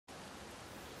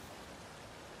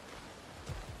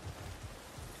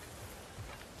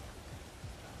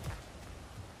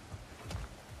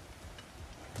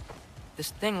This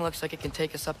thing looks like it can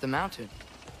take us up the mountain.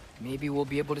 Maybe we'll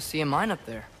be able to see a mine up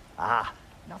there. Ah,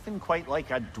 nothing quite like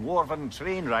a dwarven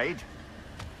train ride.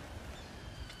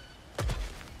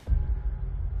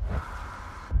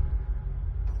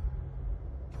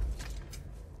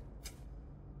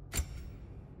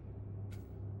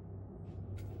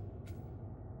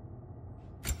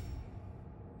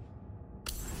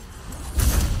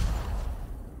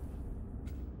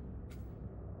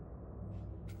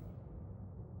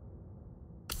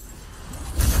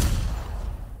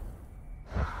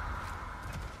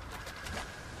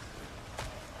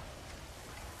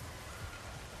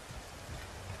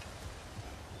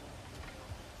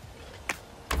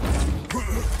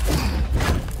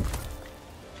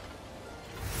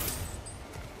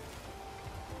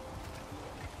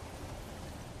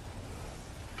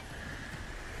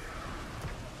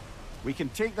 We can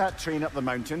take that train up the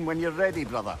mountain when you're ready,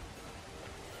 brother.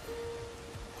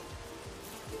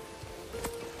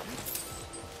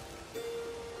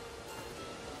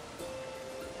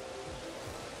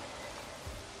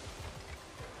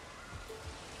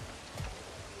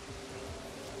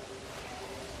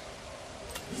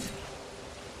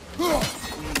 We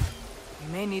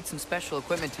may need some special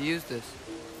equipment to use this.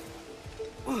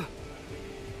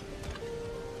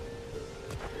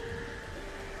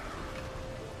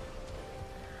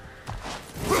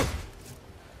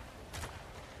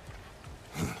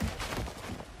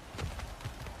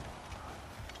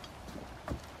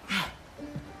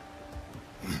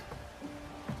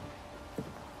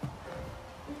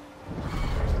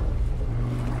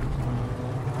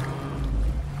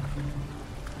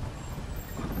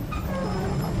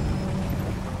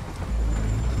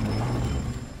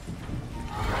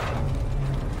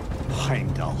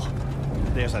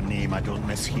 There's a name I don't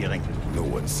miss hearing. No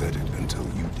one said it until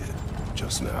you did,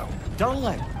 just now.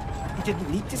 Durlin! He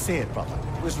didn't need to say it, brother.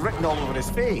 It was written all over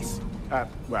his face.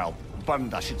 Well,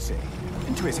 burned, I should say.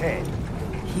 Into his head.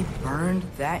 He burned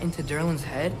that into Durlin's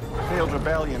head? Failed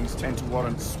rebellions tend to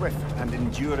warrant swift and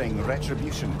enduring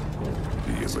retribution.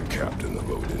 He is a captain of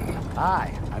Odin.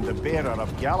 Aye, and the bearer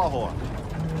of Galahorn.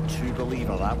 True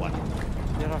believer, that one.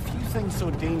 There are few things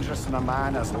so dangerous in a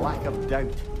man as lack of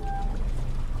doubt.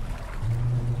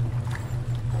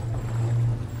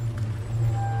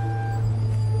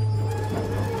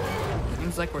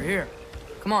 Seems like we're here.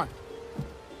 Come on.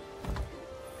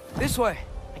 This way.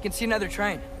 I can see another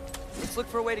train. Let's look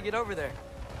for a way to get over there.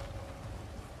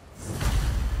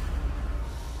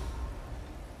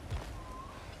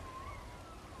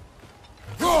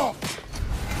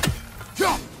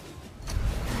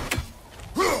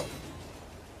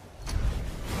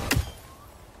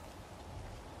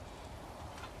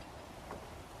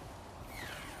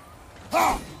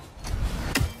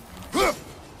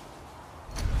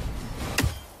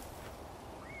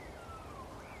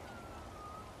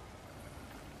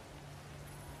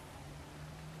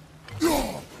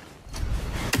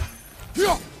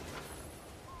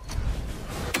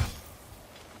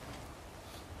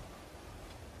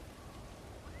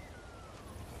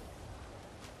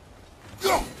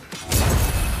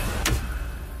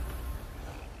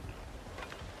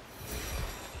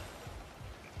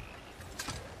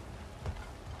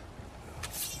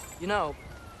 You know,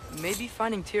 maybe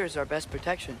finding Tyr is our best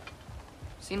protection.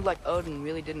 Seemed like Odin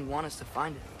really didn't want us to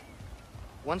find it.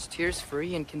 Once Tyr's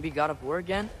free and can be god of war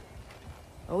again,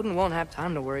 Odin won't have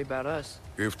time to worry about us.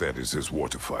 If that is his war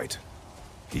to fight,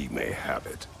 he may have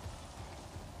it.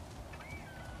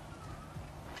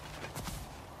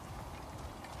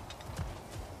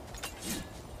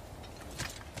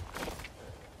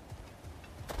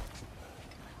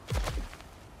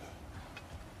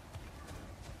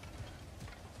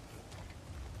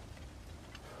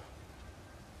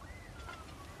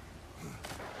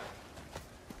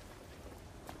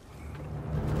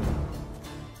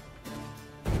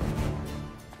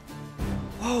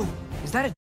 Whoa! Is that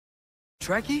a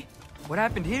Trekkie? What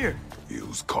happened here?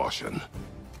 Use caution.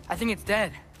 I think it's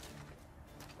dead.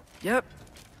 Yep.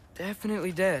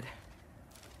 Definitely dead.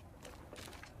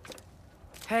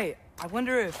 Hey, I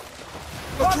wonder if...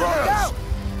 Atreus!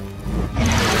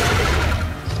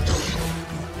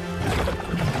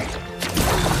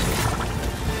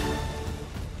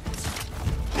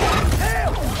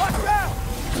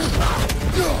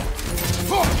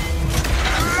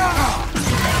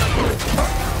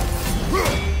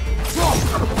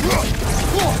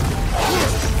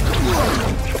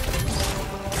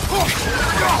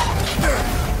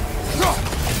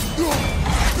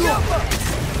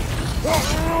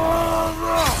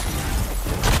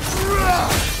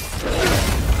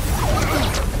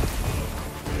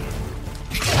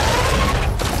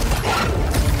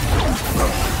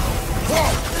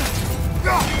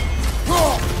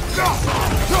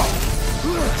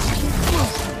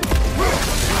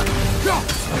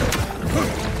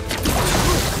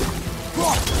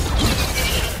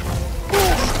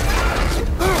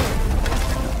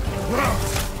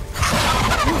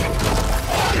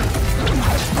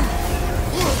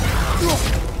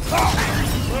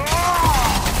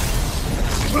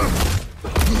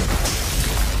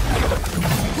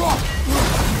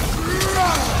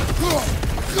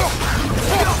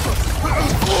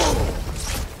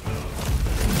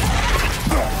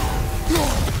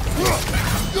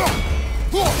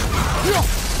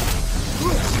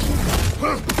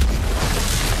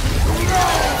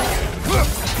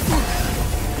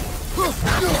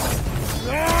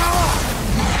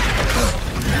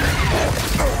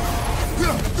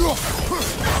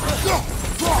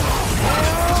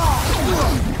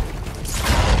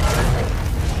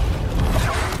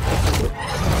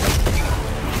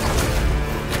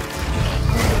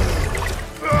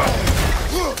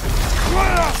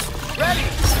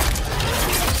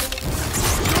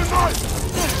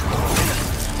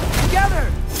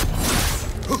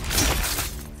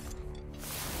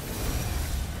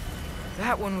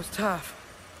 one was tough.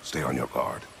 Stay on your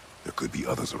guard. There could be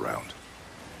others around.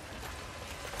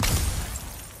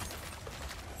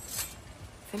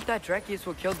 Think that Dreki is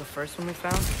what killed the first one we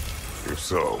found? If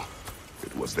so,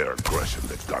 it was their aggression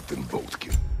that got them both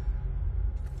killed.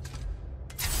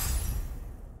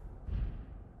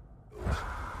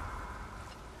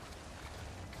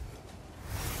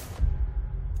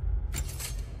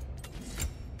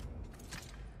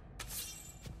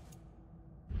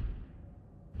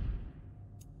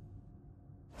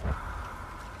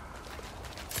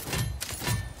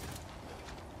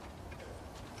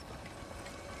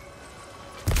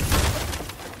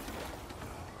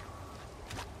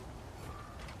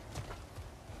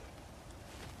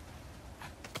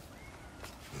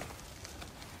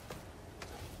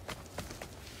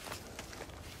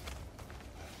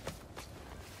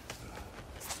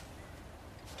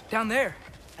 Down there,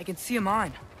 I can see a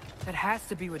mine. That has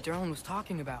to be what Derlin was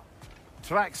talking about.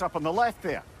 Tracks up on the left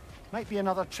there. Might be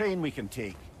another train we can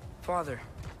take. Father,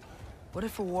 what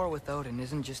if a war with Odin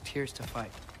isn't just Tyr's to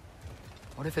fight?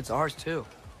 What if it's ours too?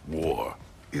 War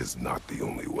is not the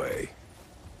only way.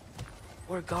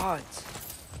 We're gods.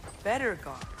 Better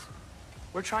gods.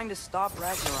 We're trying to stop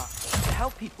Ragnarok, to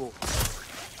help people.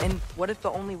 And what if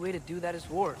the only way to do that is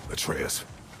war? Atreus,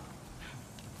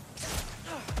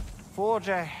 Forge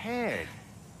ahead.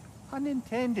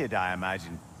 Unintended, I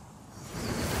imagine.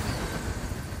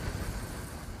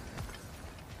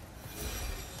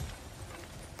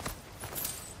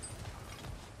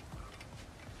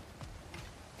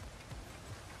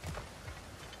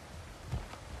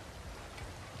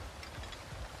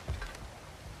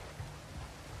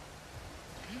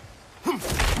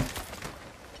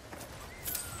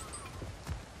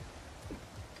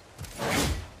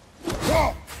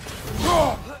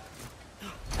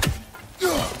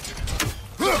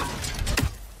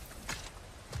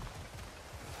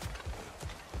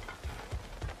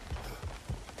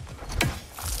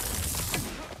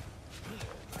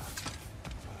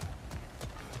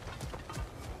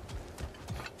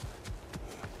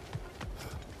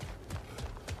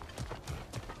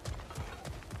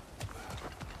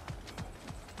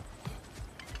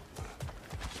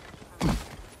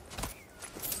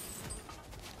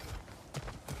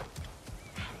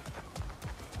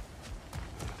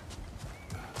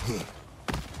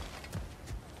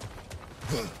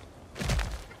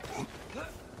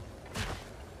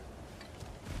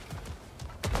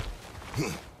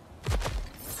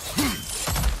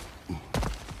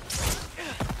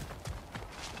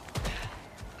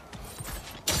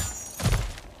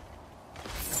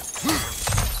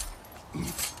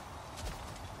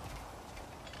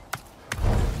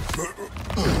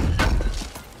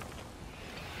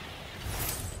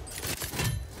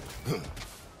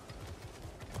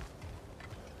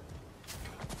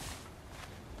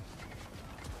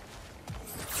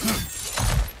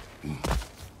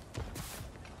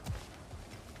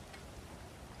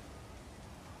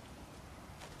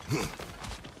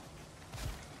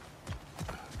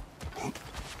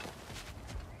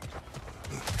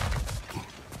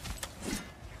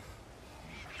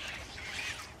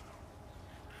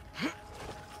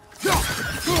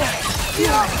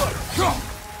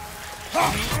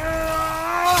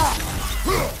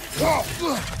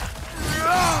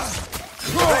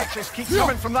 Just keep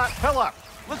coming from that pillar.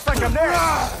 Looks like I'm there.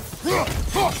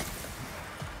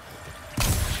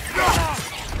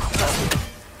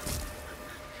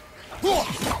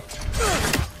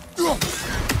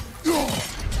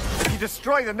 If you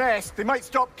destroy the nest, they might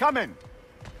stop coming.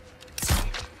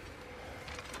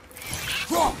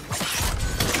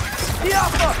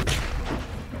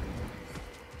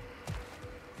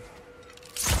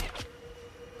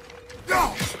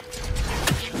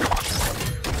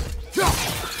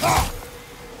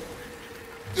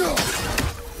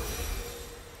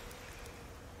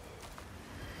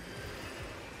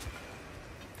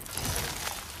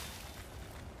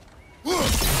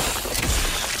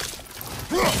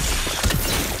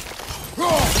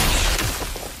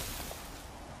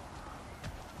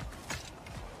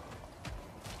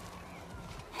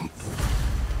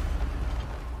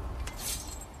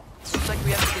 Looks like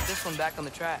we have to get this one back on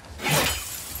the track.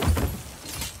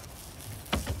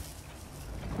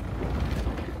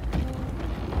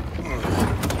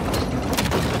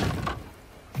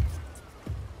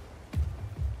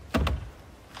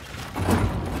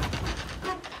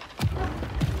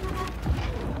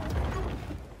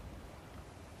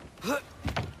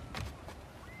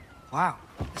 Wow,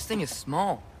 this thing is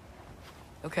small.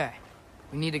 Okay,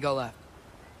 we need to go left.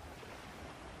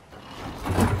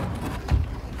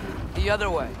 The other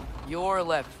way. Your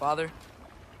left, Father.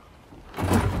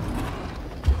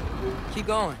 Keep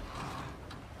going.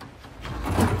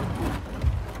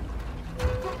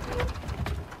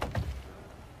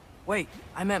 Wait,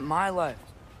 I meant my left.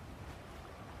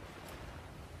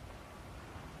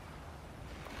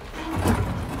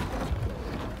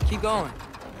 Keep going.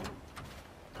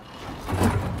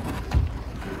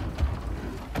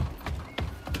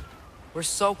 We're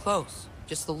so close.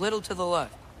 Just a little to the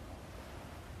left.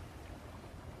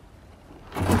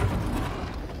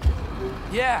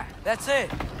 Yeah, that's it.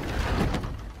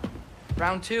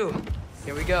 Round 2.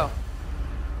 Here we go.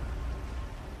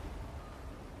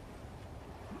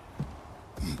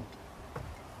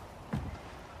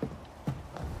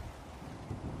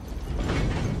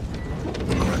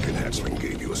 Kraken hatchling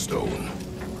gave you a stone.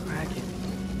 Kraken.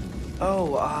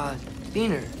 Oh,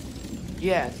 Diener.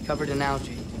 Yeah, it's covered in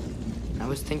algae. I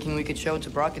was thinking we could show it to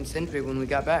Brock and Sindri when we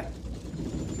got back.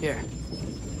 Here.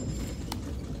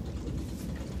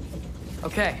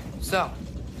 Okay, so,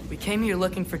 we came here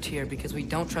looking for Tyr because we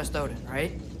don't trust Odin,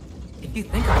 right? If you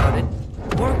think about it,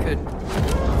 War could...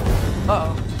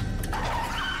 Uh-oh.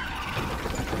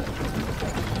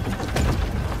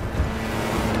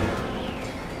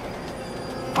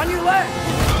 On your left!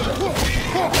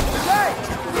 Hey!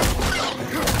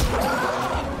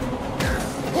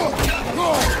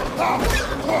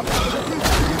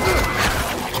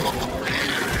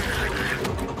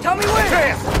 Tell me where!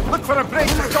 Atreus! Look for a break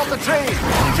to stop the train!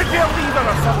 You should be a leader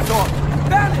of some sort!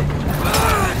 Found it!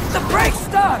 The brake's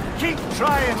stuck! Keep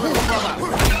trying, little brother!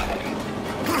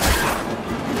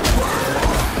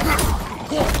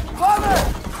 Father!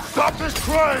 Stop this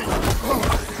train!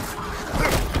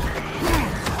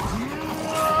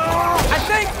 I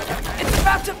think it's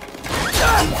about to...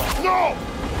 No!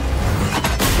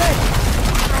 Shit!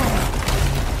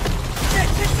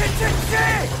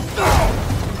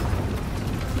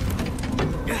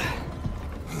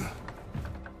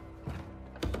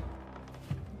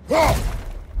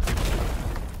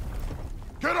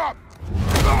 Get up!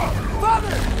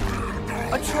 Father!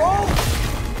 A troll?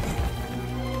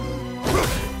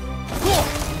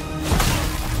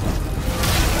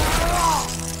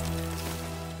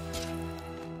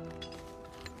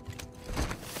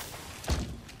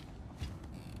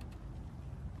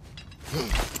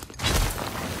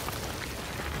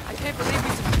 I can't believe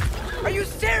he's... Are you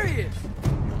serious?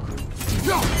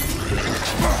 Yeah!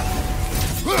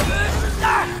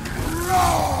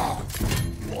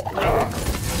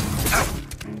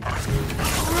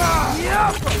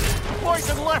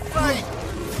 Poison left, right!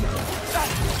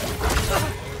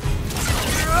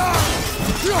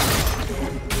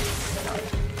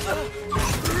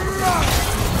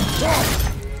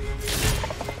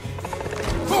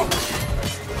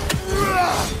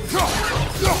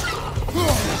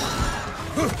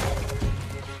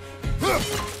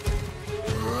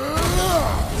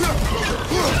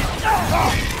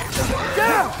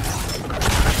 Down!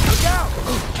 Look out!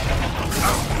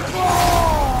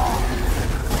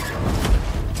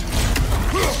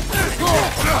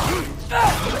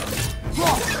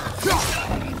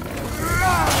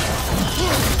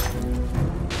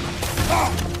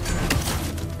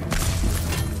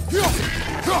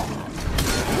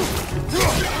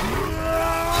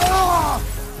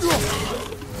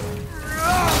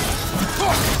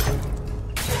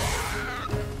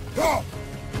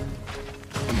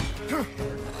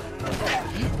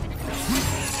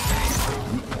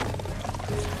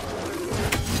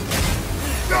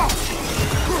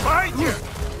 Behind you!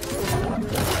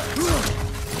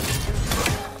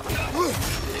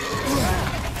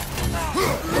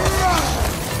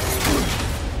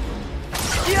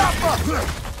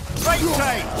 Right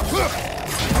side!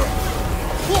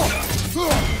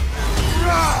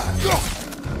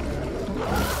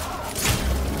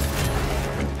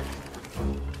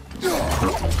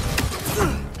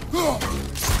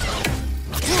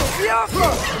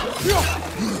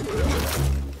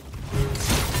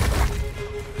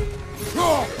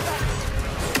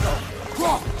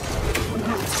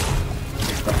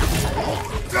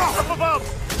 Up above!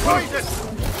 Poison!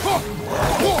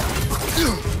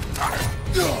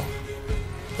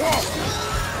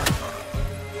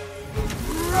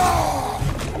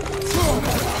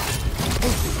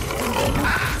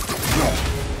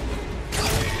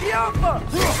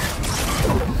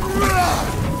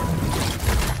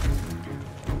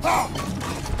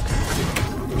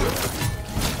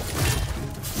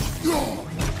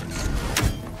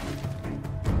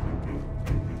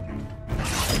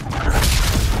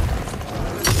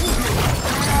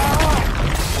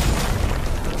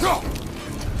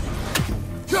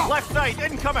 Left side,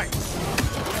 incoming!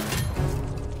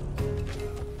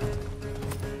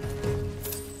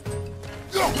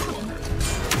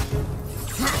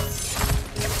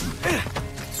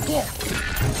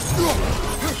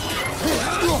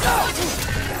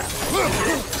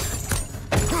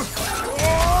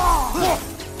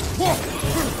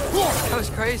 was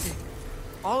crazy.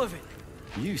 All of it.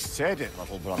 You said it,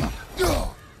 little brother.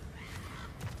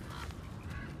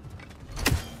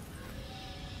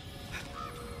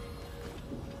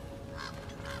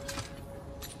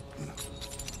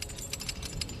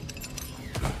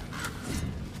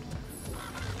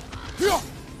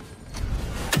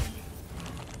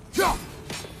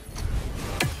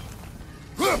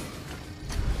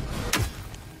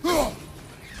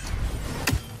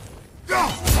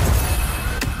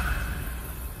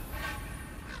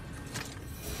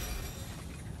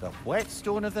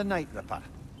 Whetstone of the Night Ripper.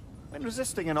 When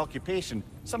resisting an occupation,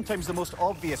 sometimes the most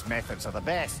obvious methods are the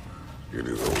best. It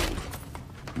is old.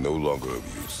 No longer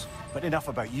of use. But enough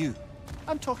about you.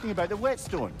 I'm talking about the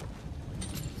whetstone.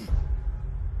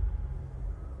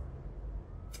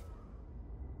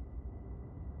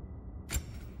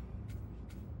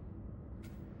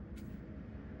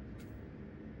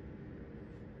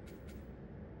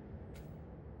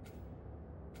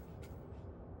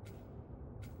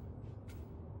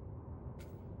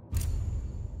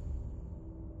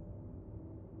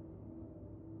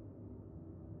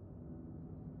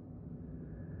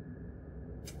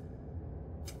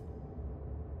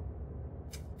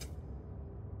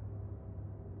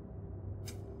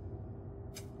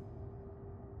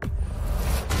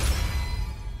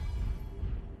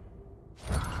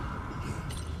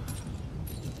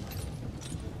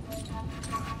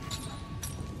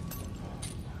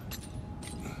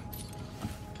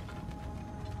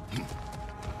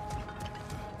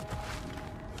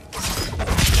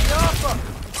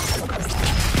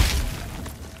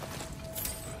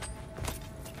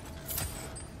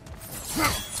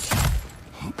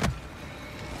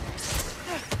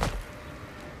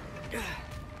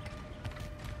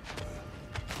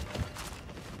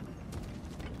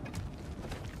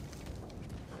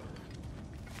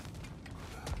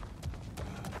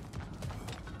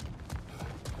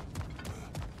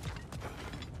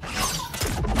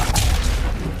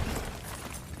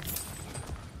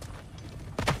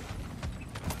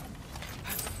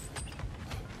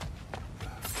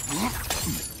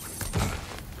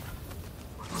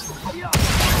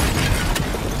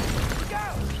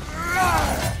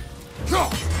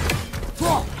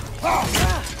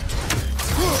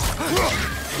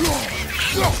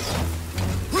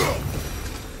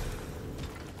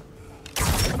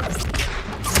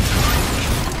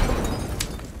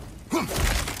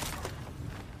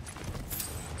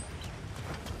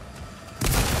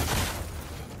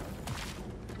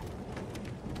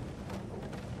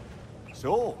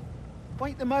 So,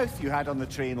 quite the mouth you had on the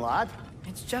train, lad.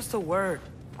 It's just a word.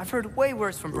 I've heard way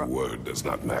worse from The word does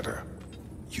not matter.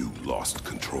 You lost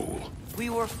control.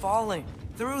 We were falling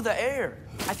through the air.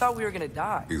 I thought we were gonna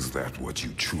die. Is that what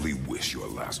you truly wish your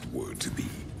last word to be?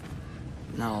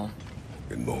 No.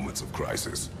 In moments of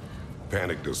crisis,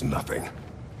 panic does nothing.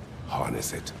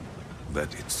 Harness it.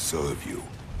 Let it serve you.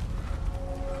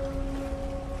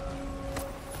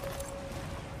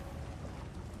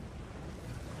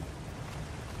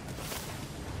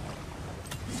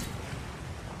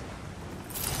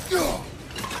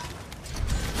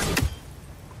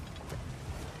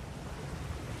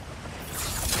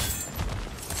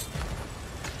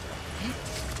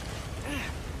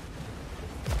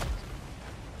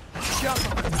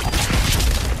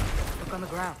 Look on the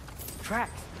ground.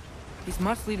 Tracks. These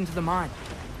must lead into the mine.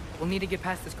 We'll need to get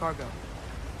past this cargo.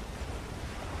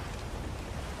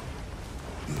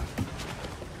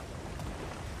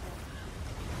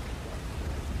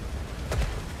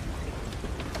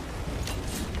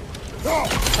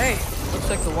 Hey, looks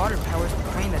like the water powers the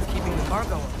crane that's keeping the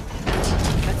cargo up.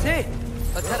 That's it.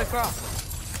 Let's head across.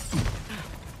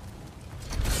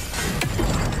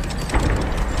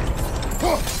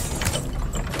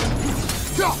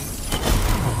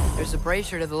 There's a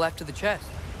brazier to the left of the chest.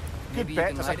 Good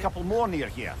bet there's a couple more near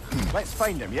here. Let's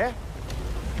find them, yeah?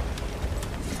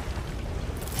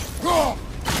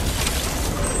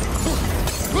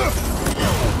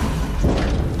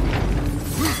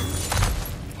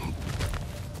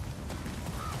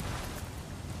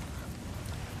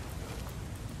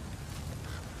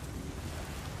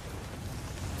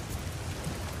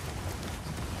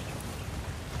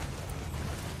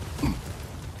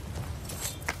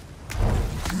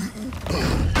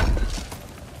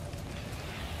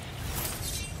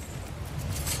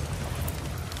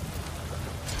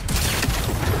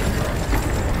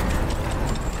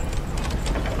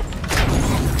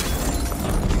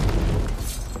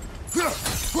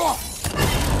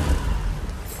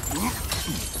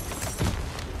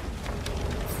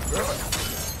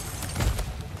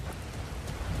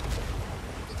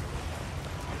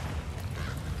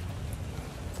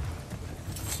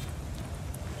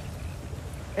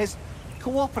 Is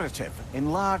cooperative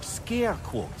in large scare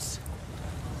quotes.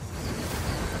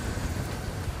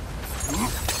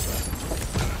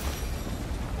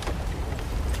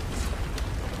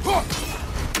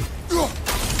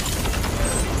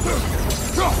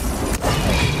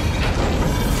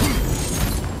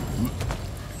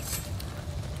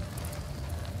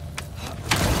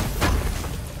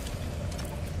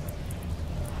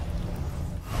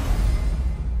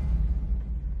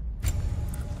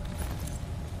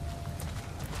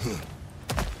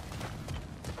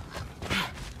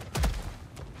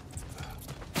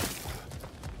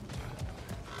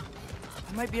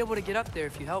 I might be able to get up there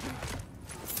if you help me.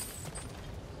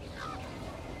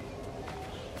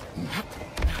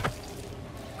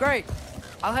 Great!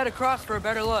 I'll head across for a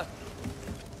better look.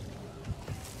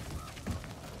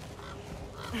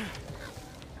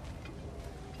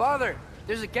 Father,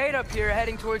 there's a gate up here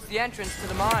heading towards the entrance to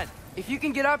the mine. If you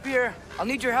can get up here, I'll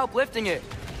need your help lifting it.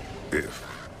 If.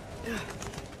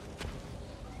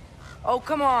 Oh,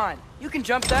 come on. You can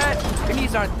jump that. Your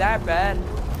knees aren't that bad.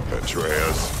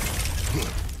 Atreus.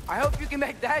 I hope you can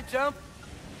make that jump.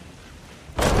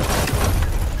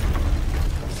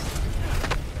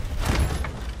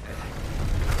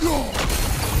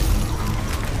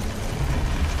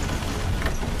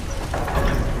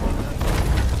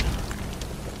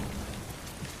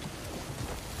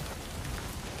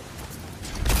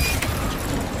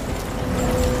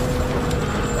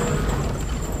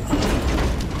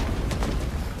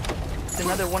 It's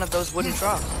another one of those wooden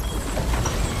troughs.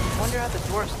 Wonder how the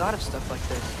dwarves thought of stuff like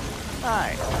this.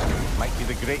 Aye, might be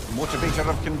the great motivator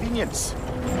of convenience.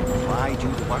 Why do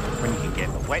the work when you can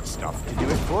get the wet stuff to do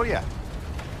it for you?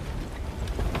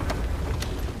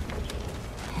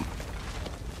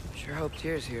 Sure hope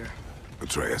Tyr's here.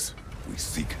 Atreus, we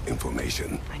seek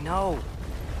information. I know.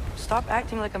 Stop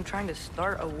acting like I'm trying to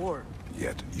start a war.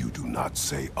 Yet you do not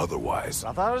say otherwise.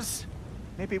 Brothers,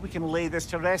 maybe we can lay this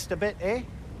to rest a bit, eh?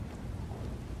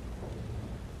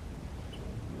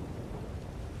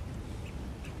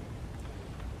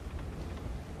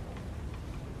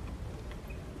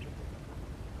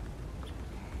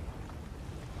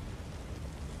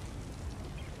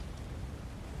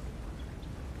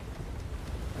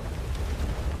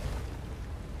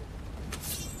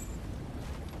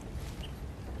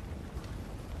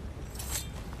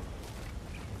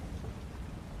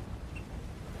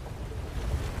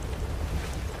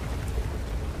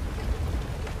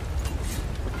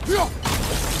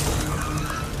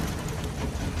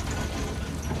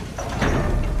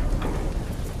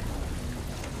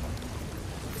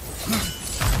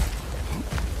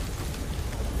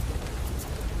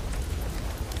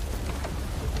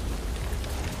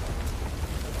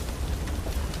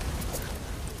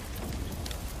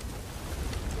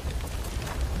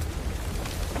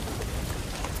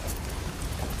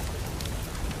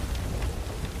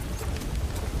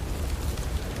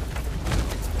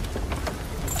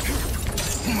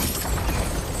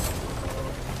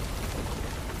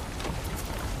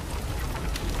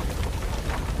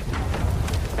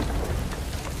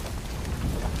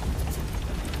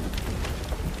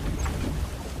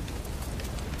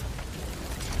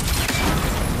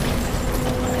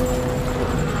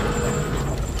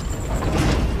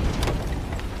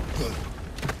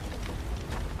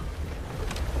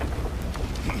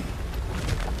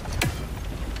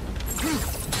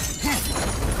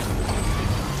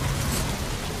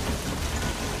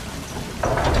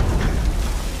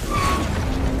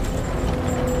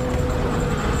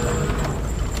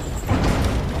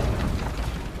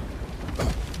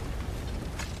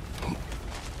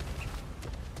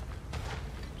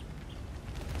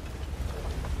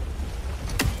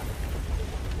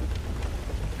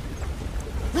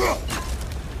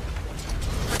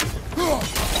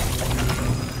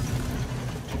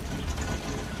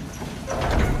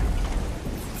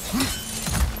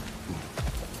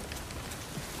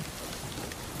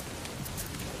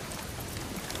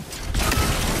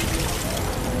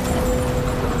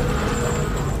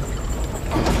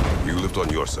 On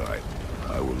your side.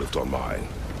 I will lift on mine.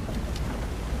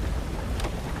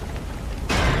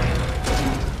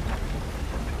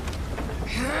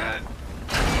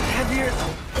 Heavier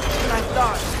than I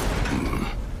thought.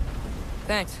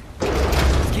 Thanks.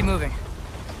 Let's keep moving.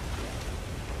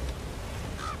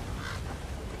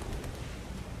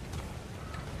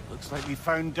 Looks like we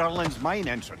found Durlin's mine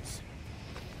entrance.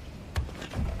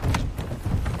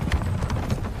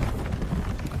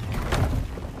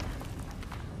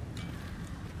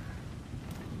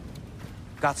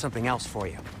 Got something else for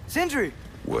you. Sindri!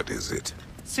 What is it?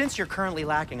 Since you're currently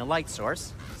lacking a light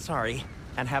source,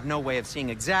 and have no way of seeing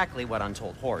exactly what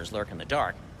untold horrors lurk in the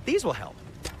dark, these will help.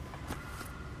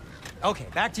 Okay,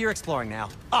 back to your exploring now.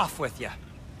 Off with you.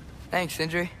 Thanks,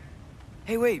 Sindri.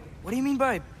 Hey, wait, what do you mean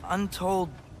by untold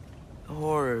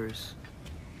horrors?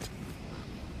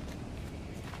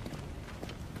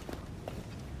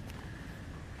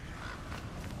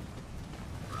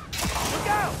 Look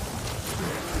out!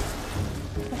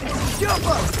 Jump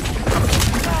up!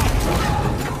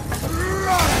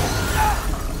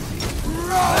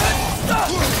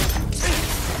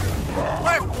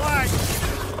 Red flag!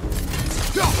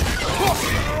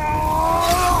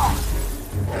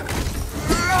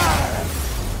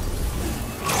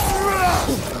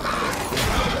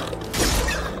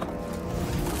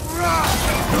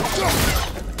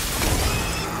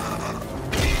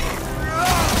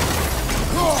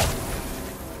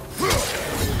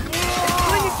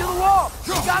 Bring it to the wall!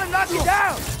 You gotta knock it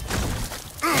down!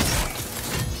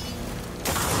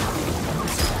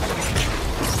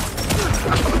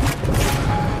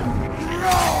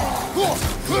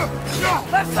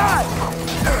 Left side!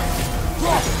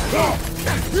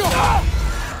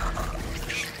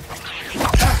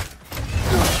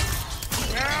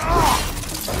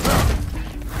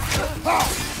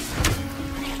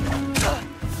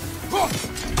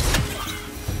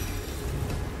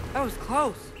 That was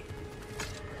close.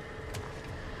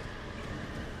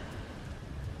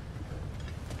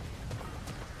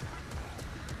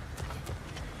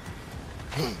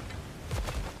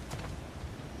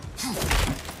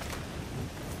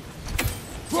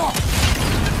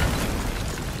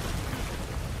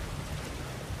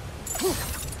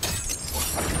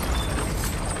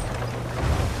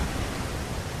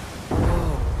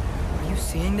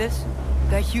 Seeing this?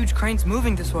 That huge crane's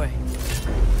moving this way.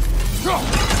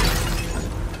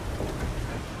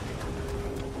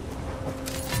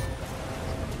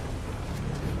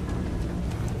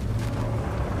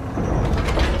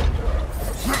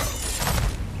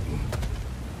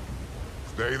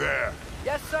 Stay there.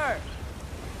 Yes, sir.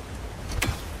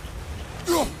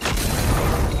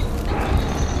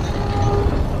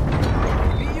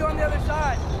 Meet you on the other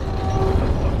side.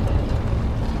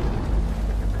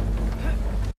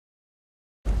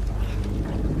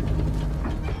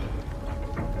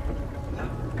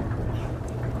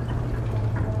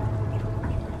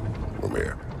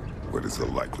 What is the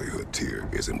likelihood Tyr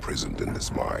is imprisoned in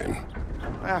this mine?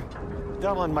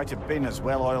 Dylan might have been as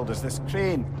well-oiled as this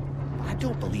crane. I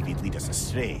don't believe he'd lead us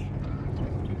astray.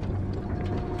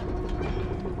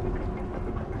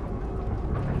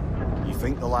 You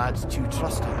think the lad's too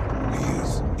trusting? He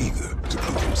is eager to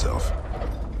prove himself.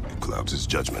 It clouds his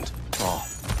judgment. Oh,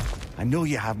 I know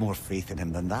you have more faith in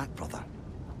him than that, brother.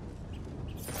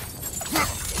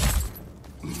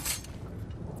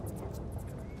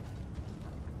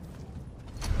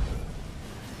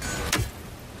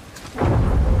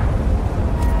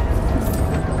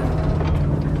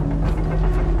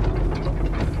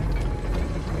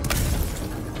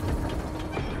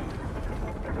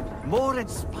 More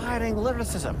inspiring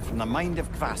lyricism from the mind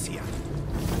of Gracia.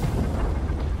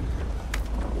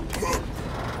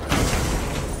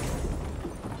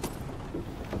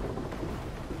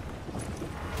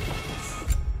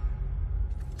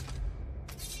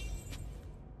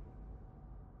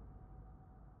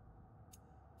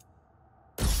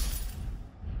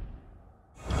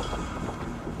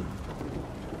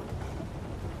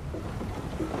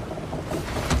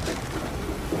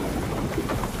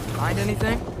 Find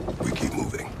anything? We keep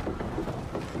moving.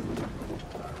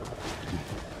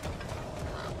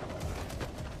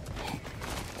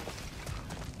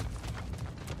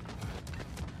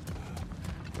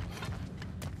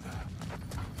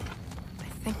 I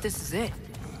think this is it.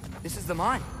 This is the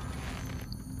mine.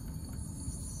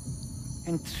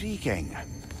 Intriguing.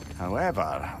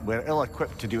 However, we're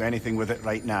ill-equipped to do anything with it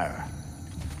right now.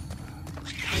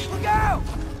 Look out!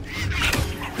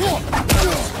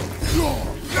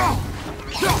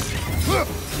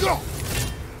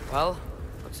 Well,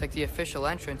 looks like the official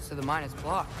entrance to the mine is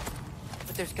blocked.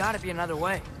 But there's gotta be another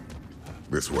way.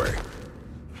 This way.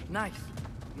 Nice.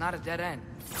 Not a dead end.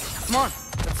 Come on,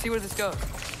 let's see where this goes.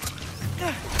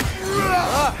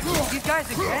 These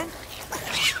guys again?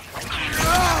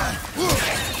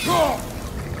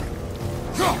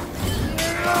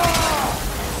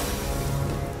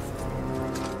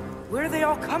 Where are they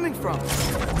all coming from?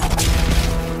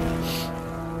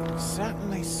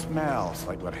 Certainly smells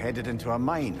like we're headed into a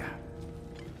mine.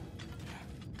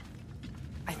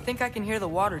 I think I can hear the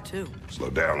water too. Slow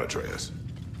down, Atreus.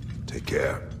 Take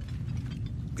care.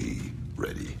 Be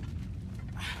ready.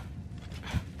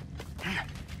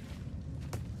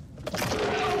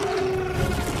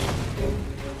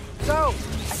 So,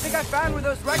 I think I found where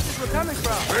those wretches were coming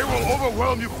from. They will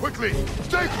overwhelm you quickly.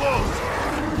 Stay close!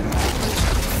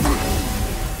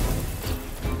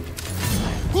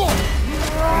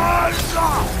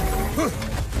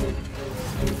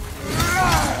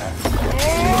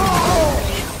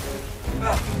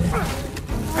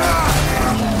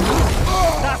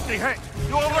 Nasty hit!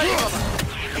 You all ready, brother?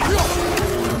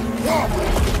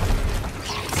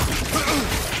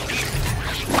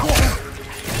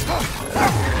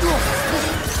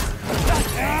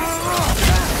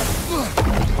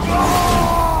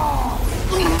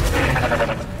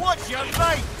 Watch your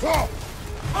mate!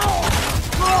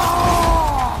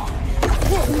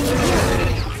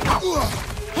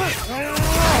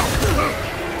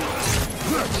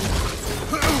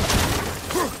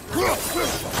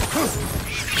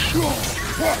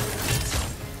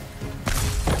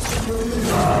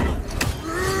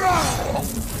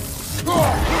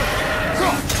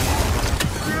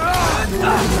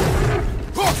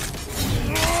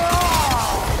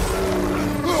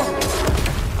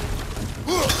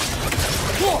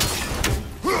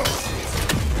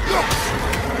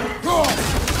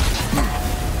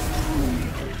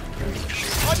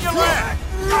 On your left!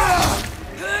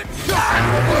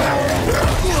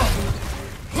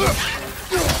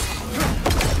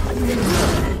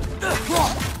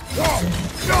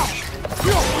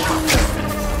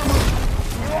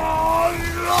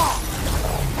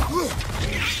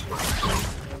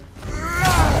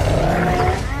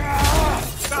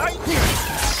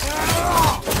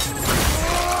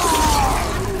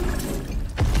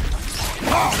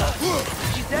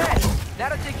 He's dead.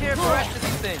 That'll take care of the rest of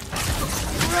these things.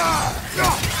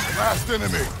 Last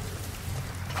enemy.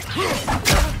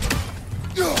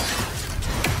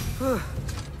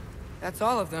 That's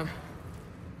all of them.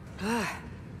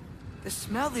 The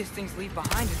smell these things leave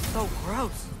behind is so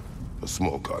gross. A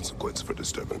small consequence for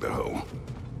disturbing their home.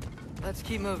 Let's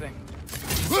keep moving.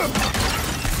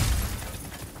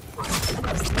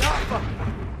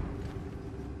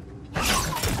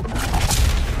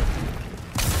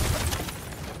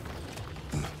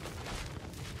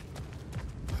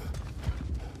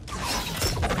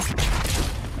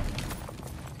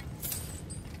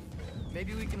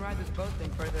 Maybe we can ride this boat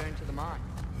thing further into the mine.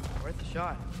 Worth a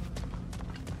shot.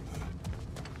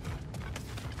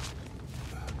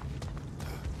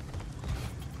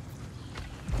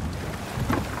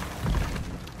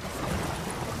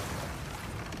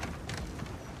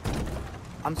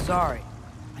 I'm sorry.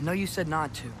 I know you said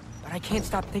not to, but I can't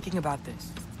stop thinking about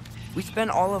this. We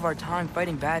spend all of our time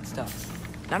fighting bad stuff.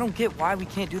 And I don't get why we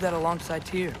can't do that alongside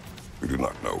Tyr. We do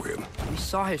not know him. We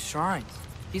saw his shrines.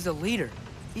 He's a leader.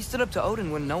 He stood up to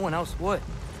Odin when no one else would.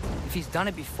 If he's done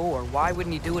it before, why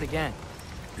wouldn't he do it again?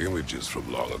 Images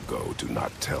from long ago do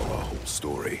not tell a whole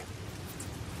story.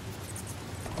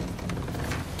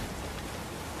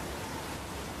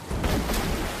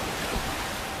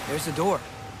 There's a door.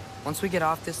 Once we get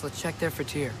off this, let's check there for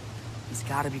Tyr. He's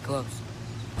gotta be close.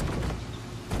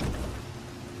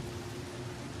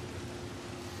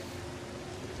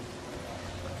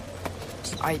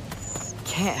 I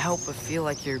can't help but feel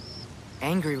like you're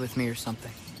angry with me or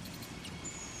something.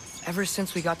 Ever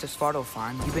since we got to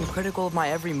Svartalfheim, you've been critical of my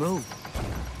every move.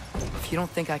 If you don't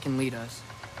think I can lead us,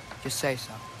 just say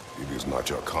so. It is not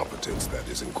your competence that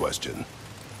is in question.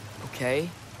 Okay?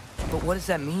 But what does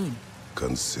that mean?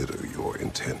 Consider your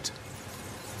intent.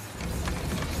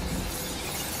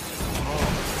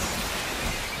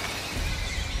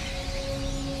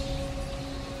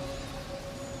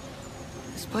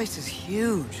 This place is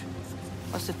huge.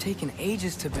 Must have taken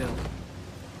ages to build.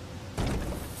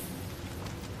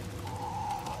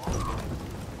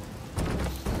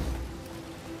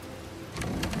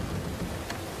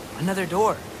 Another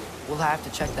door. We'll have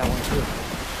to check that one too.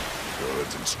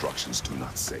 God's instructions do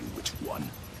not say which one.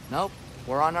 Nope,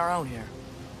 we're on our own here.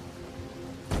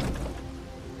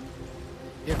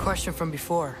 Your question from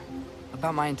before,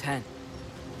 about my intent.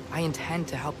 I intend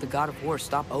to help the god of war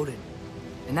stop Odin.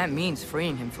 And that means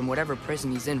freeing him from whatever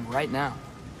prison he's in right now.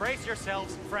 Brace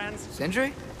yourselves, friends.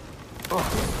 Sindri? Oh,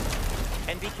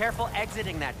 And be careful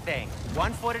exiting that thing.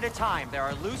 1 foot at a time. There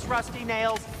are loose, rusty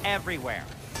nails everywhere.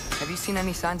 have you seen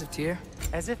any signs of Tyr?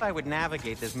 As if I would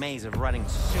navigate this maze of running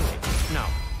sewage. No.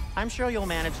 I'm sure you'll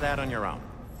manage that on your own.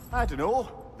 I don't know.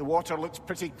 The water looks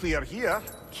pretty clear here.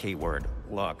 Keyword,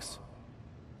 looks.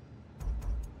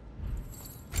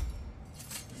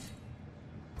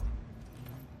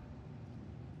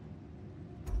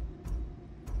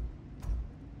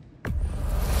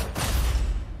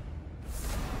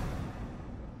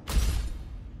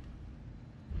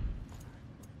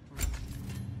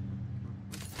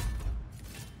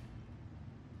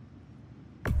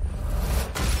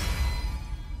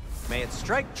 May it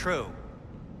strike true.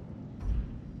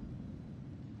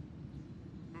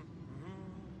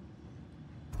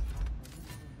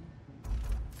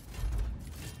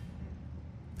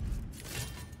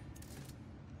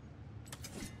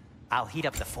 I'll heat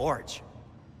up the forge.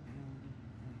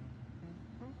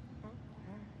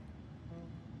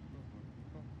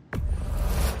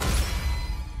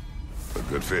 A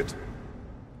good fit.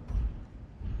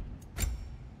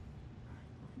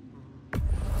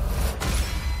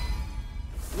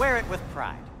 Wear it with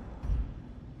pride.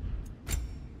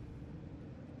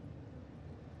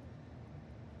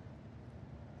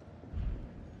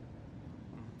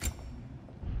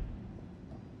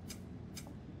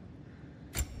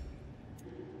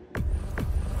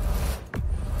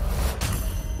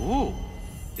 Ooh,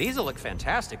 these'll look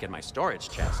fantastic in my storage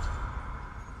chest.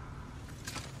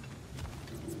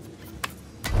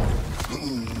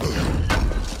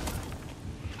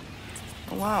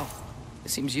 Oh, wow. It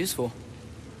seems useful.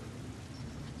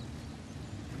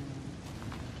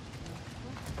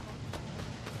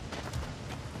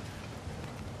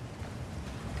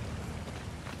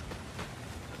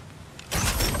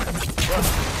 Look,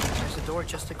 there's a door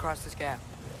just across this gap.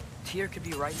 Tyr could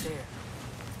be right there.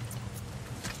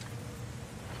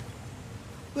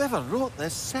 Whoever wrote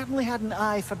this certainly had an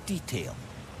eye for detail.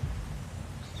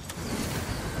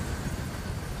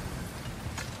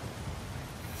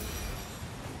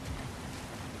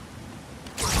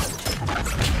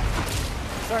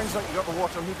 Sounds like you got the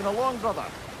water moving along, brother.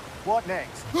 What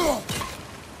next?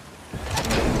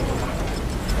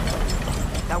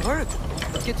 That worked.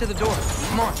 Let's get to the door.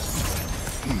 Come on.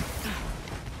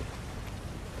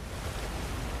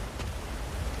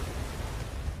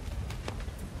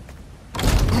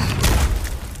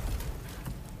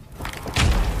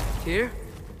 Tyr?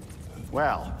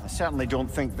 Well, I certainly don't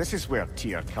think this is where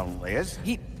Tyr currently is.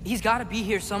 He's got to be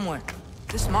here somewhere.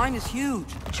 This mine is huge.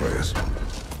 Atreus,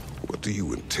 what do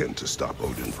you intend to stop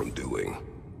Odin from doing?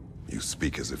 You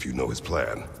speak as if you know his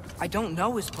plan. I don't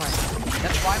know his plan.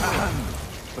 That's why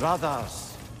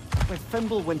Brothers, with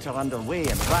Fimbulwinter underway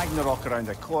and Ragnarok around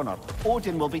the corner,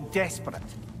 Odin will be desperate.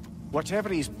 Whatever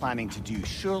he's planning to do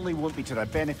surely won't be to the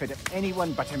benefit of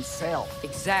anyone but himself.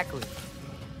 Exactly.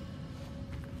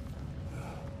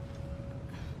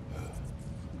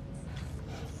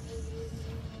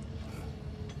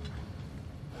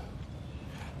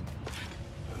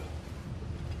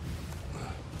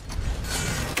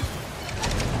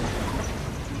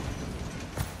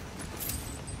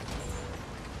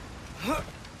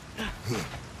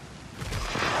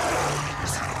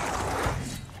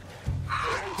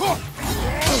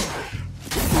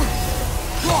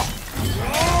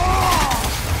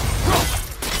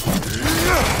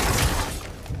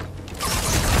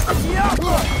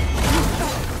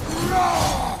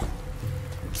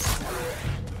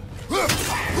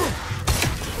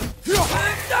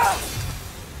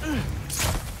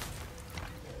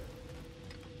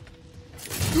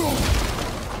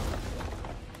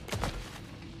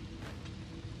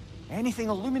 Anything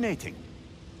illuminating?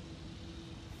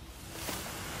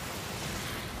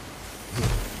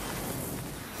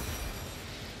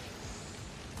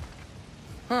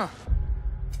 Huh.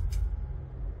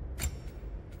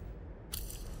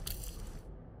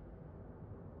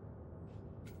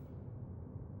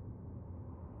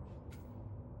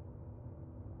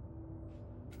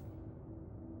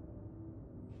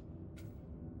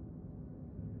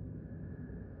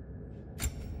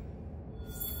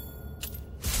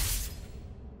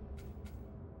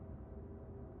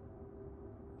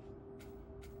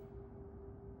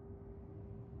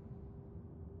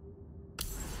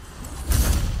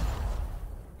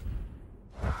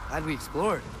 Glad we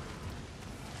explored.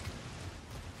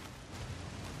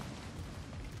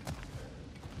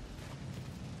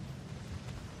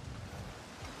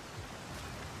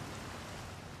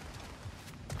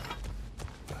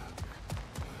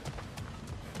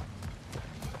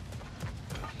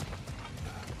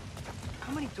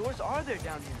 How many doors are there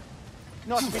down here?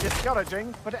 Not to be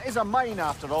discouraging, but it is a mine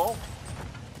after all.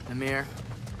 Namir,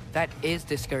 that is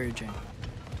discouraging.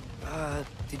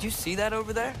 Did you see that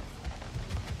over there?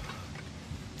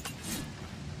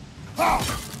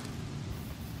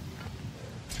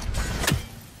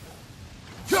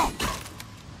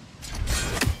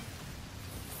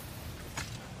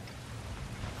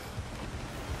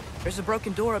 There's a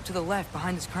broken door up to the left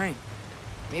behind this crane.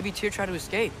 Maybe Tyr tried to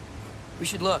escape. We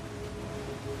should look.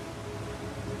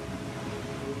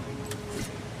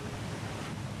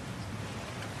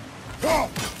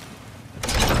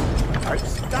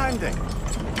 Outstanding!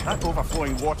 That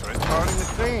overflowing water is powering the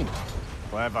crane.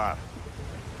 Clever.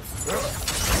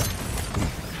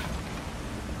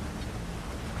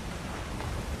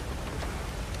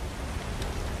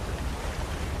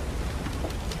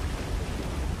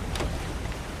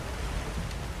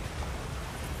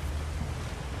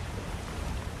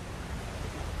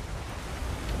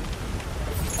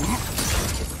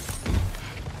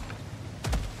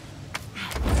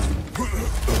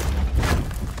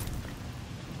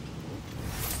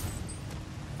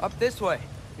 Up this way.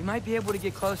 We might be able to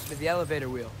get closer to the elevator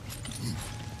wheel.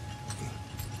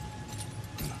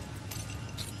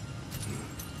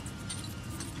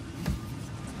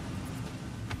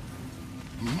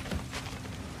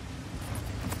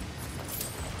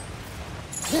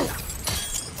 There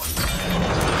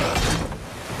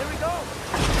we go!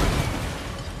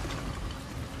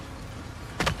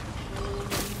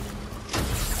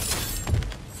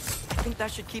 I think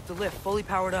that should keep the lift fully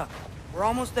powered up. We're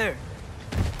almost there.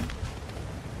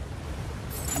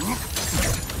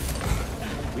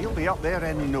 We'll be up there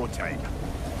in no time.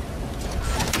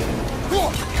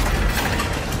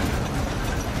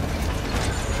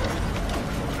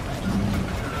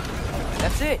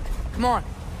 That's it. Come on.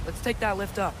 Let's take that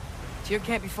lift up. Tyr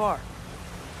can't be far.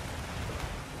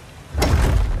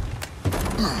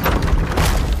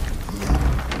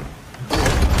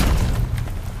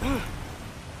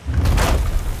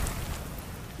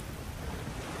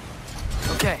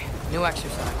 Okay, new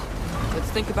exercise. Let's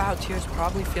think about how Tyr's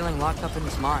probably feeling locked up in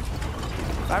his mind.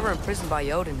 If I were imprisoned by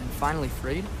Odin and finally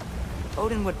freed,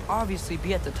 Odin would obviously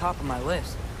be at the top of my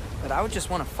list. But I would just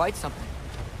want to fight something.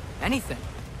 Anything.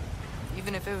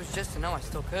 Even if it was just to know I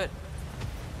still could.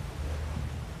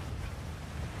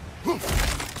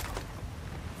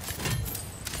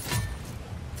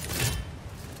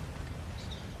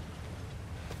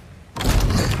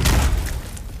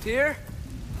 Tyr?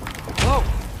 Whoa,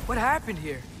 what happened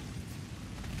here?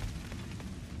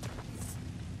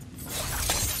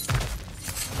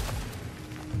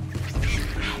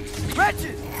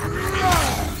 Wretches!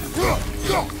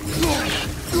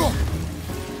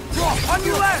 On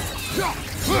your left!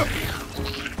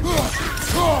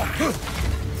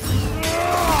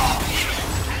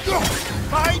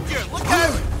 Behind you! Look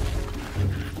out!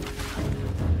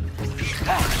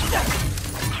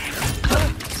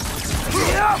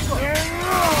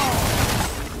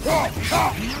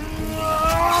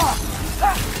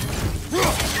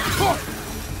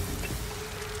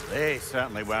 They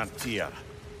certainly weren't Tyr.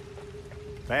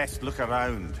 Best look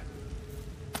around.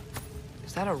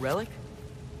 Is that a relic?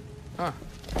 Huh.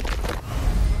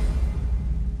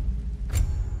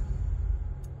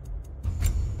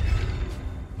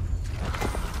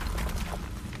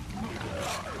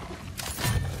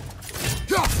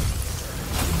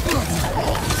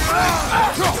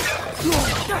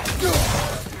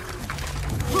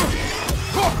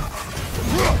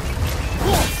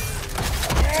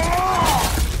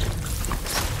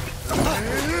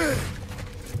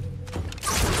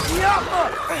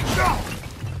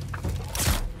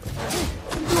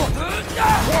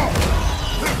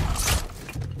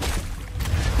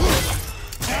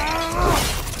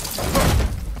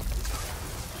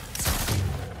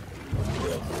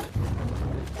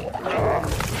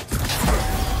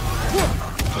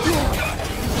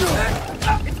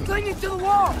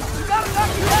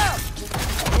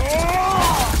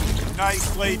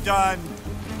 Nicely done.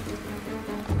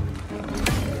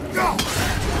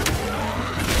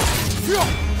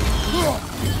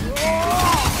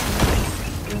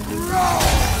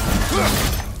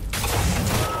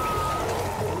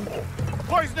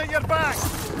 Poison at your back.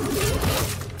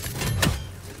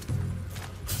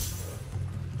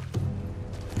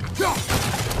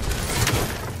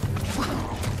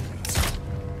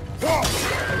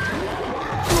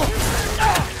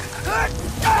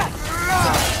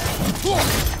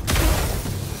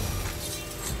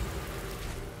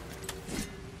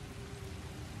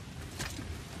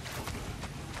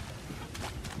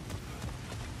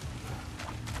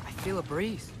 I feel a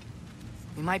breeze.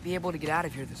 We might be able to get out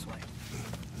of here this way.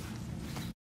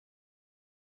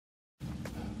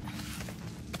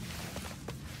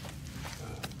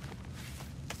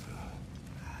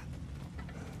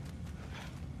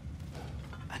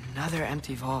 Another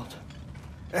empty vault.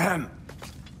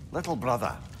 Little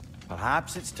brother,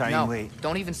 perhaps it's time we... No,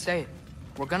 don't even say it.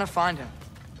 We're gonna find him.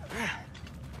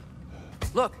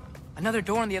 Look, another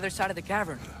door on the other side of the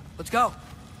cavern. Let's go.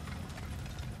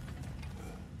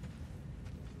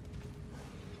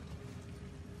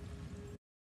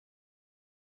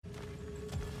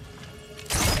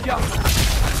 Yo.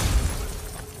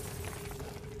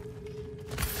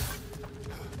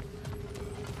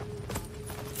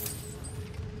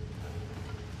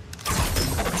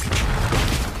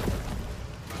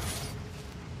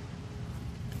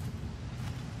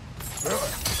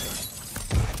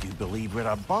 Believe we're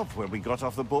above where we got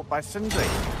off the boat by Sindri.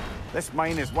 This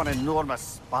mine is one enormous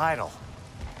spiral.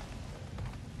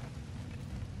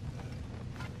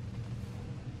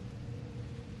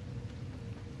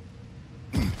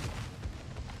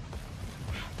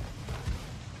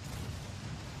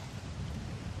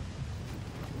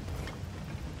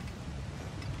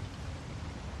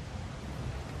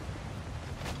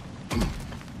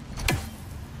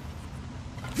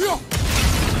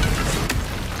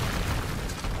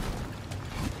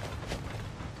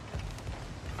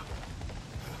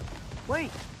 Wait,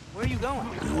 where are you going?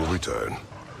 You will return.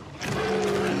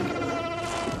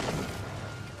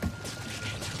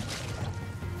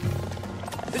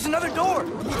 There's another door!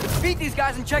 Beat these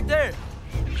guys and check there!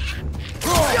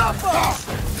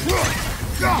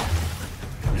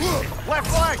 Left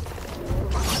flank!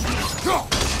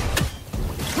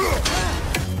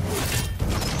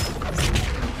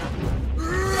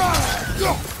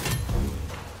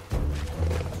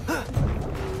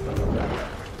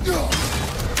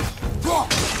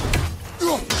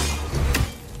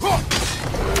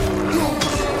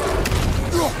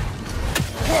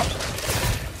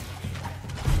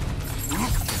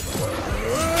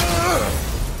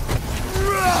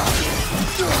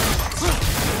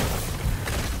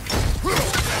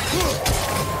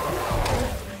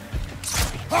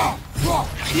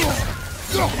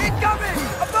 Incoming!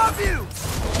 Above you!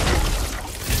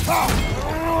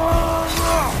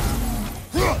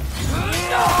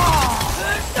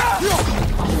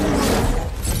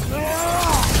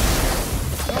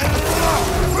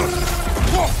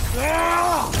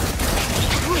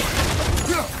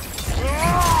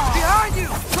 Behind you!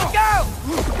 Look out!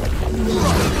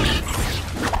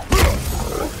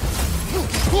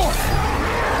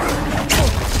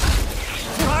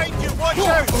 Behind you, watch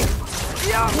out!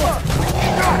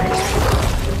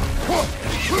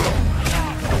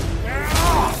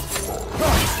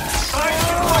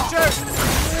 Watch out!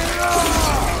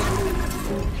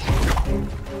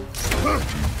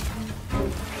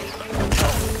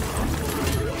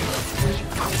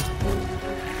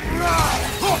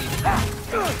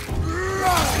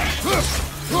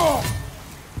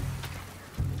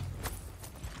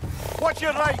 Watch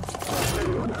your right!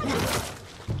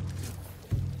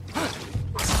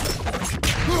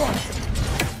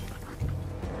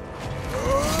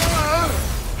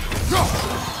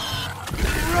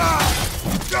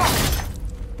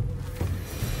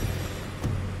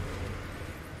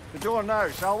 The door now,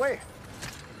 shall we?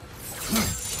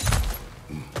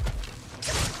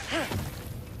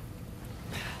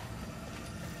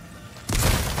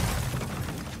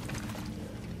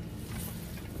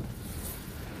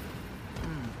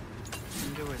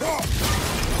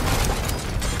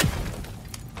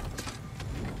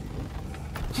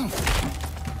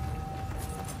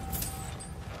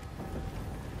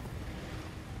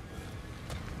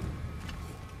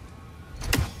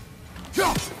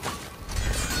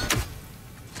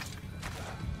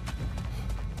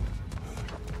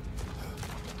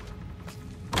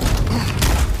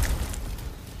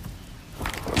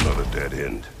 Another dead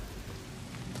end.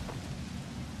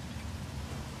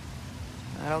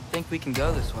 I don't think we can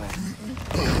go this way.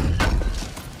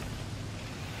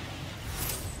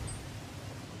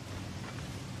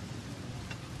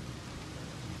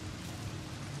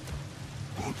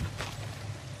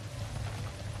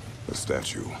 A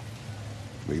statue.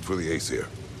 Made for the Æsir.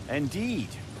 Indeed.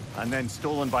 And then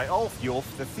stolen by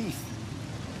Ulfjolf the thief.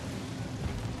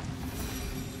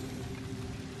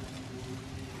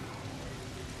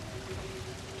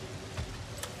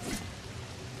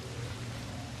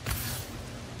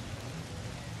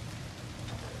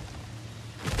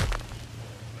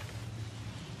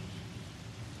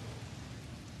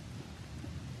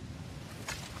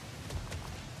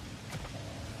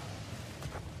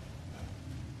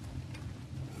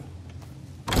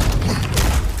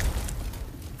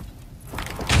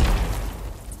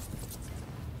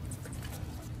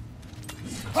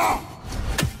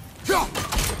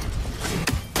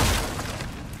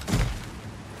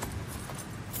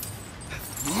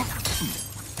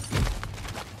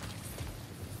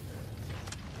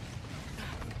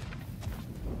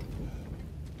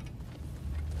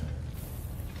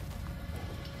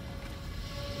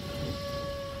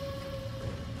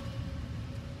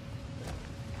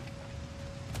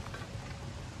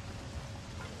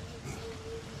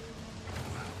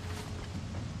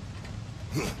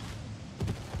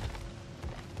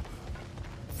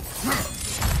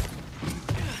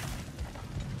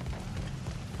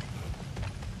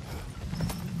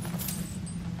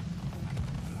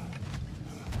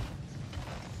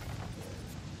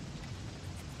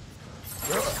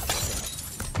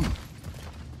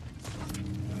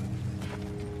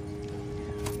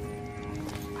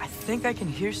 I think I can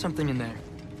hear something in there.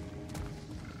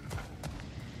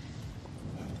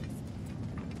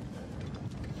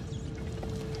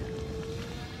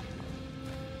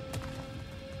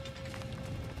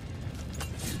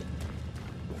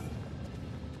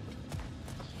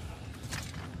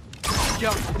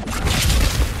 Jump.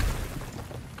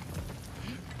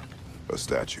 A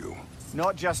statue.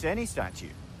 Not just any statue.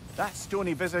 That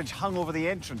stony visage hung over the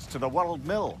entrance to the World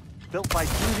Mill, built by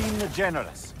Durin the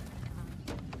Generous.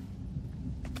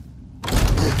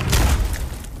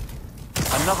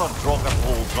 Another Draugr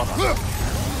hole, brother.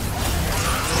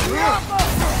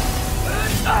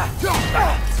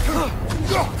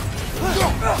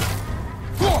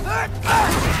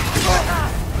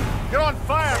 You're on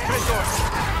fire,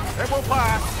 Kratos! It will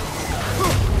pass!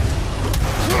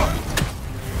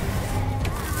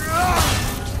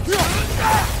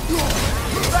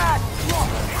 Back!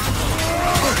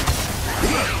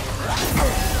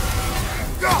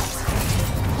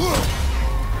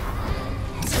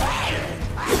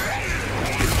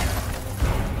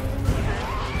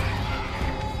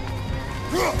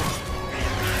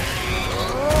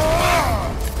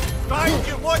 Thank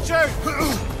you, watch out!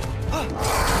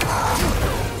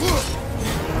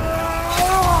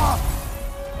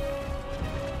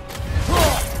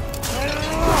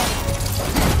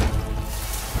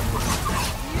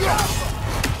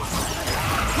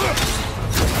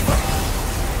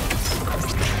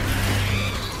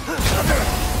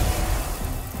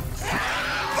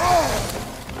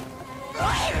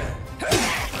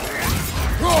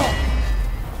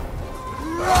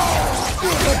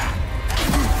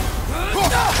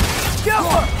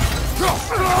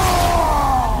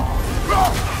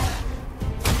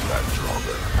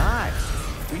 Aye,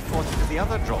 we fought into the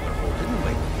other Draugr hole, didn't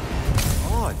we?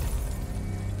 Odd.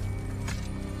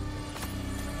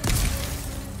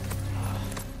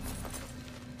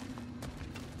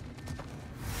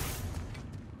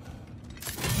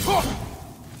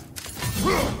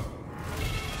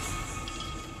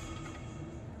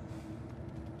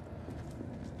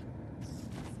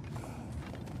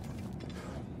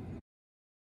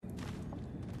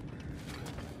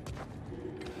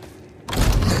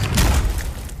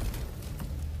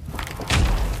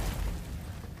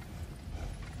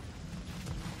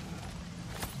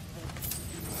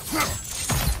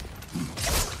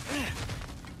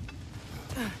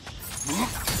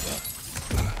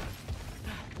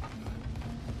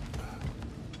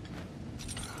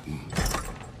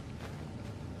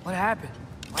 What happened?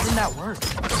 Why didn't that work?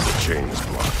 The chain's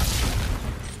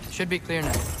blocked. Should be clear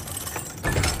now.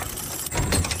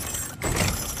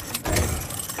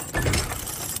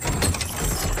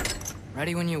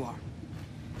 Ready when you are.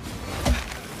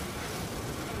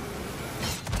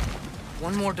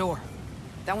 One more door.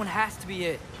 That one has to be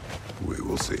it. We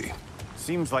will see.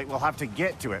 Seems like we'll have to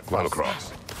get to it Final first.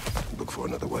 cross. Look for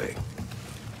another way.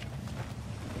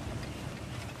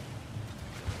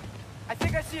 I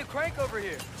think I see a crank over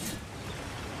here.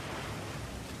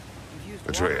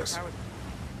 Atreus,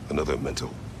 another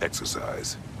mental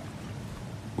exercise.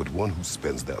 Would one who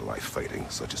spends their life fighting,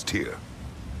 such as Tyr,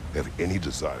 have any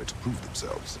desire to prove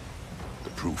themselves? The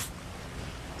proof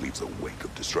leaves a wake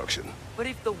of destruction. But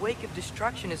if the wake of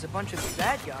destruction is a bunch of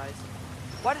bad guys,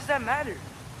 why does that matter?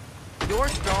 You're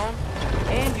strong,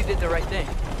 and you did the right thing.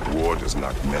 War does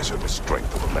not measure the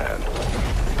strength of a man.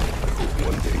 I hope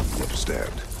one day you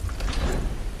understand.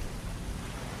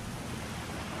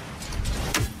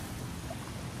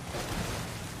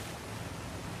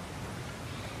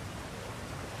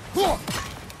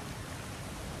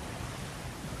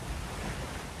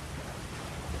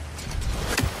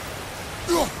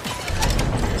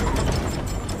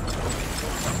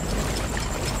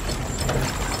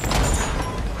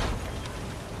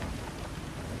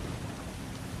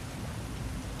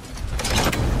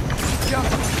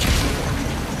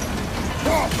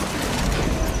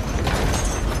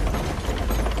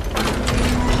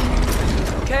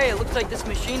 Okay, it looks like this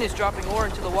machine is dropping ore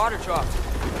into the water trough.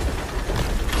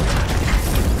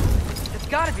 That's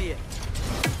gotta be it.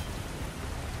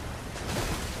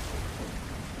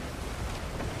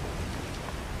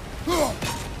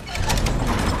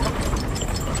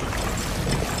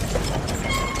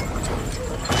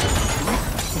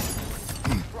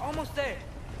 We're almost there.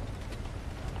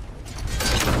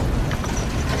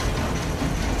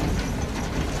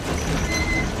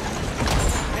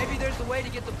 Maybe there's a way to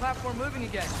get the platform moving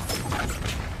again.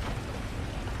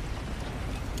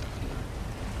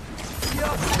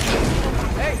 Yup.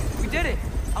 Hey, we did it.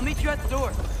 I'll meet you at the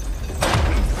door.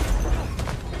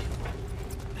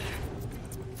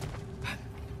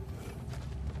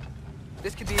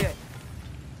 This could be it.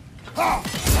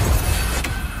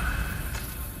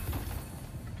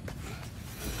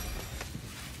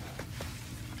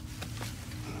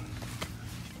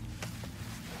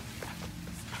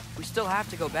 We still have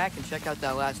to go back and check out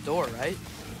that last door, right?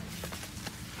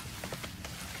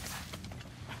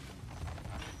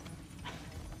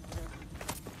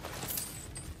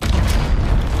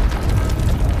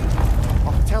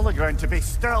 Oh, tell the ground to be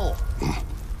still.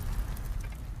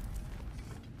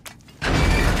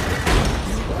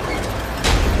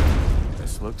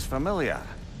 This looks familiar.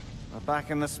 We're back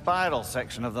in the spiral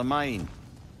section of the mine.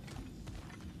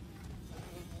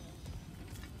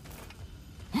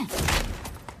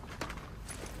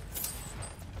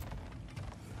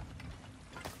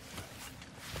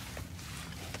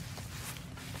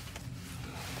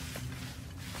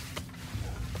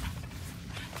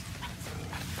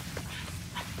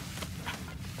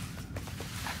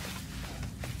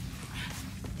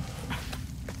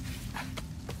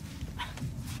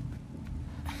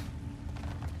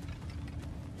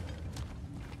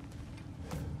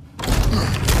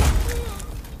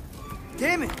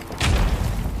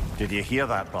 Did you hear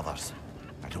that, brothers?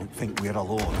 I don't think we're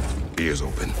alone. Ears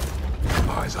open,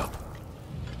 eyes up.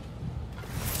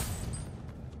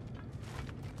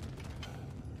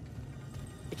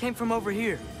 It came from over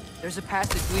here. There's a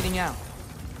passage leading out.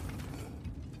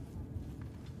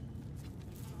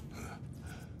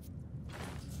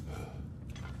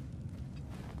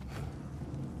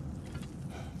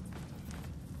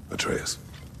 Atreus,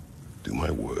 do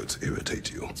my words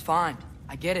irritate you? It's fine.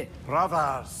 I get it.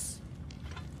 Brothers!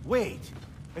 Wait,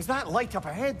 is that light up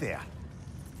ahead there?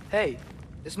 Hey,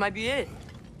 this might be it.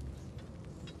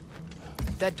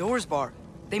 That door's barred.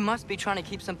 They must be trying to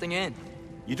keep something in.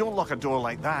 You don't lock a door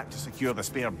like that to secure the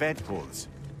spare bedclothes.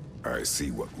 I see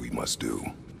what we must do.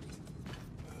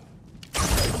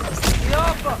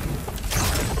 Yappa!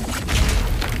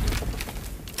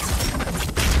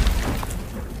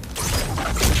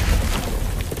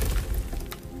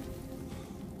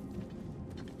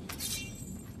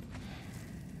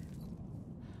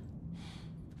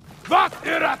 Vad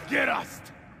är att gerast?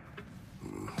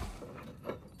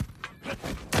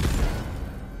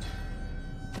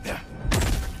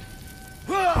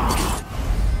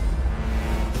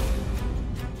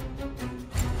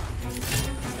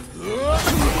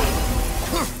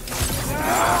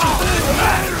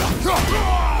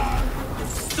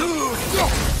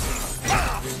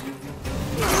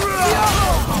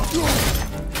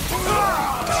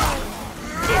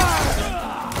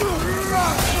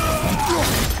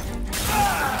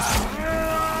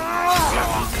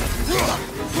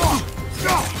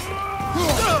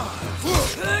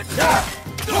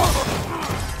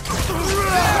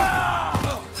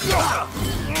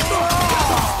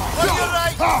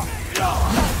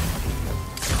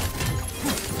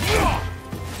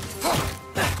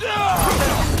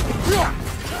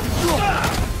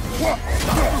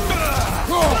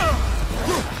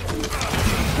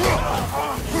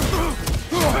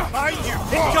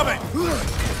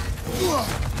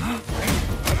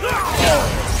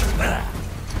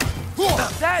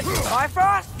 That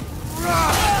Bifrost?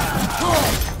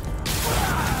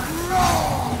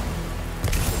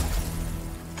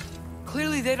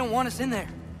 Clearly they don't want us in there.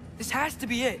 This has to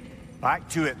be it. Back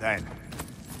to it then.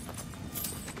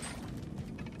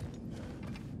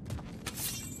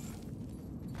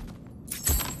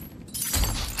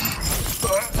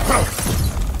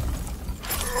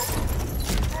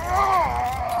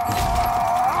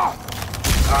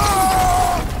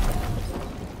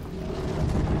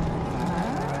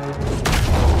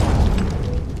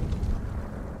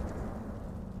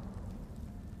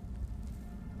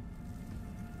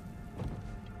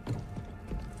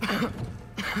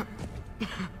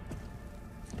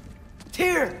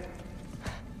 Tyr!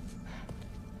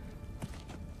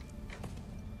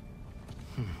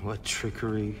 What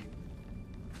trickery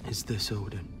is this,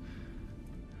 Odin?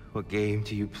 What game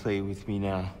do you play with me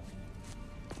now?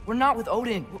 We're not with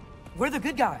Odin. We're the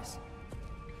good guys.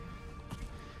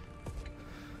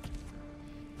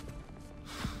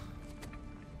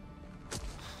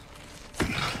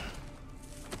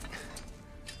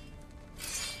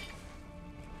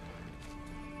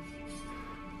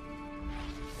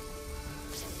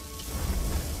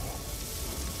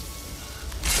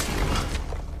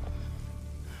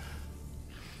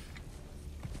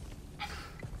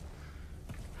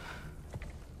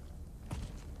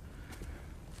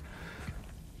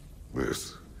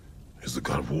 This is the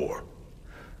god of war.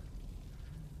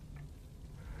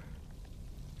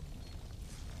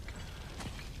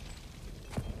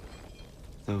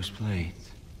 Those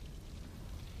blades.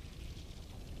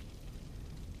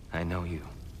 I know you.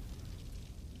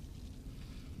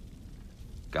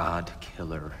 God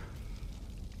Killer.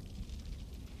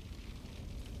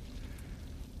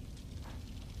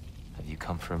 Have you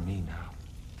come for me now?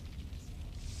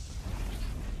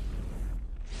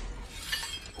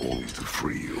 Only to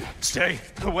free you. Stay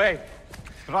away.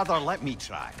 Brother, let me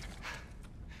try.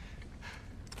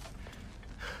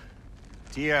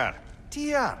 Tyr.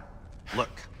 Tyr! Look,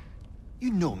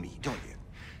 you know me, don't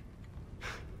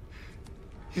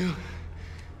you?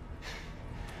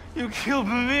 You killed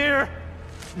Mimir!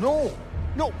 No!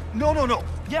 No!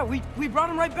 Yeah, we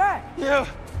brought him right back. You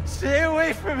stay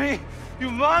away from me, you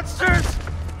monsters!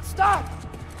 Stop!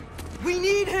 We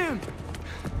need him!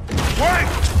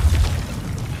 Wait!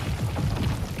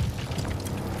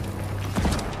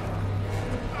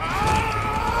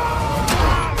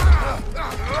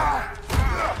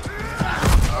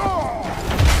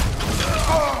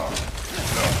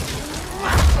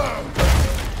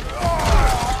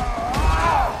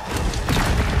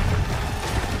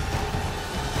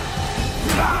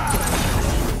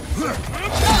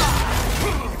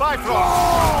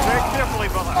 Bifrost! Tread carefully,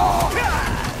 brother.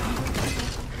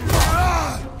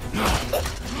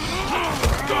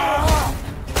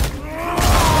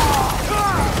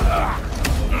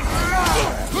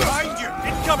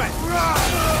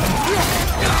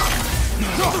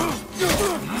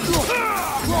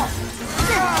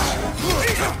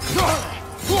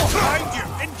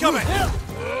 coming!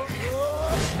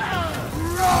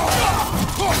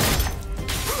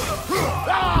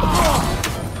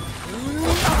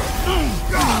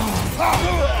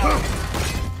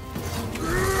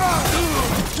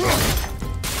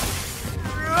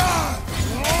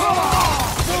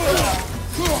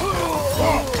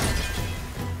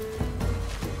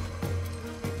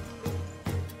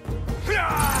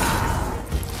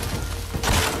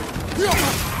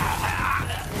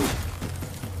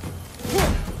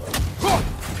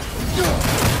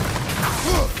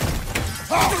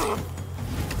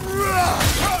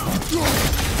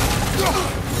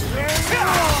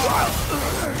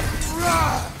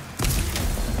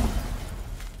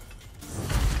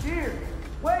 Here,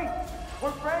 wait!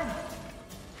 We're friends!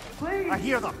 Please! I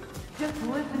hear them. Just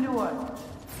listen to us.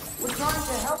 We're trying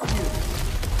to help you.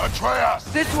 Atreus!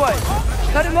 This way!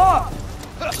 Cut him off!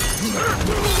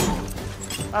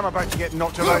 I'm about to get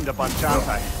knocked around a bunch, aren't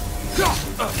I?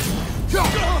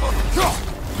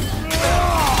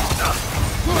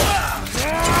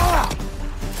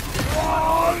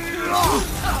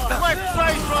 Left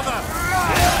side, brother!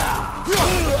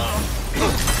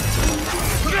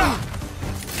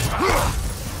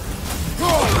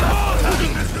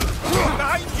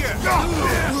 Behind you!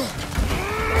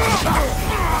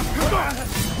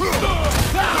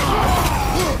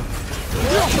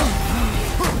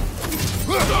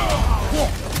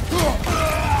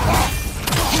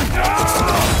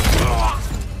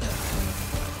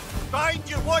 Behind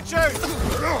you, watch out!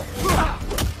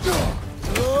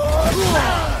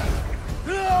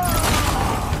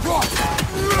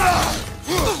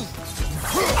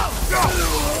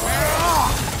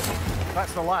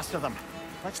 That's the last of them.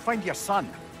 Let's find your son.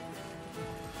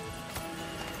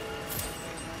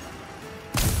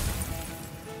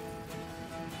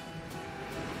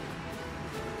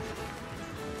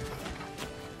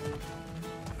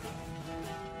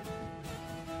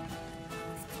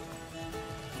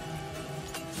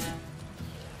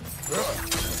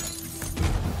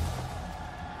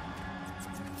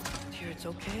 Dear, it's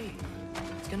okay.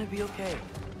 It's gonna be okay.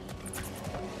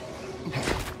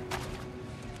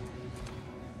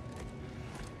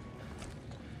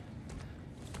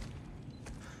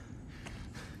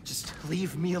 Just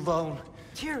leave me alone.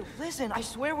 Tyr, listen, I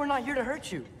swear we're not here to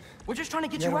hurt you. We're just trying to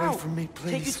get Get you away out. from me,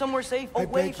 Take you please. somewhere safe, I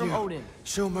away beg from you. Odin.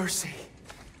 Show mercy.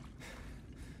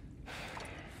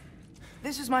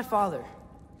 This is my father.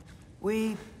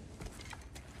 We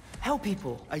help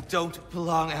people. I don't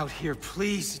belong out here,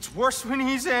 please. It's worse when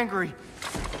he's angry.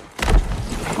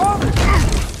 Father!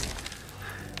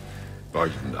 Are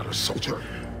you not a soldier?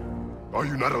 Are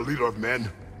you not a leader of men?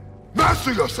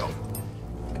 Master yourself!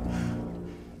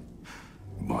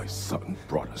 My son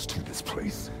brought us to this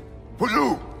place. For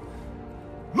you!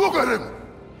 Look at him!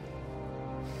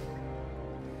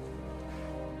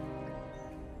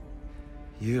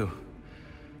 You.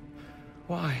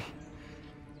 Why?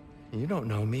 You don't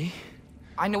know me.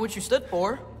 I know what you stood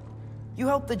for. You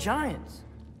helped the giants.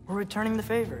 We're returning the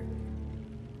favor.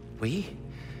 We?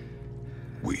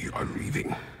 We are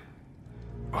leaving.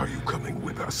 Are you coming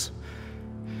with us?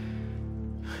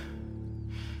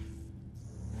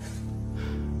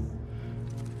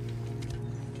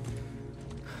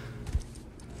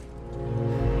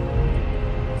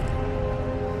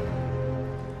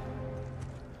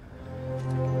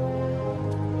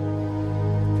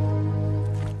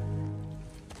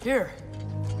 Here.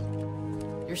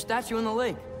 Your statue in the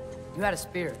lake. You had a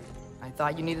spear. I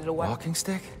thought you needed a weapon. Walking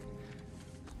stick?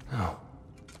 No.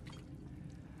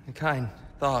 A kind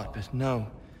thought, but no.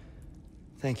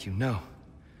 Thank you, no.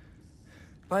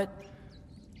 But...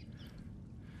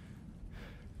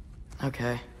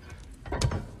 okay.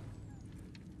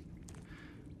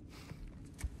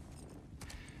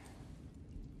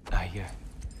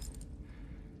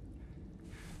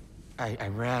 I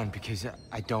ran because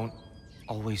I don't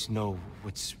always know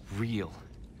what's real.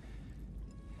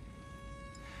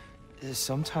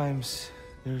 Sometimes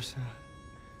there's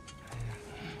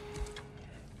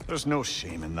There's no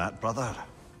shame in that, brother.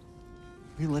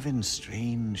 We live in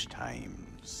strange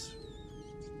times.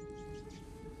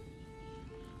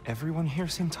 Everyone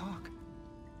hears him talk.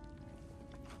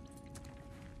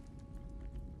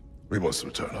 We must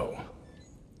return home.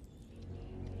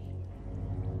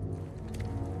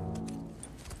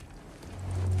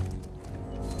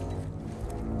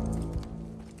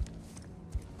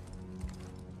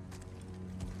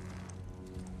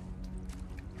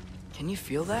 Can you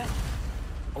feel that?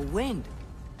 A wind.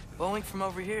 Blowing from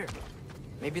over here.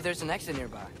 Maybe there's an exit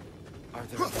nearby. Are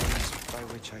there ways by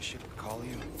which I should call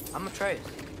you? I'm Atreus.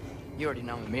 You already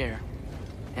know Mimir.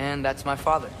 And that's my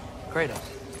father, Kratos.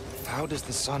 How does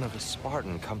the son of a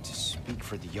Spartan come to speak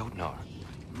for the Jotnar?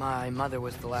 My mother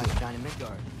was the last giant in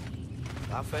Midgard.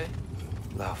 Laufey?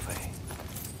 Laufey.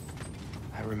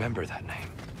 I remember that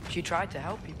name. She tried to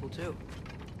help people too.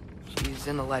 She's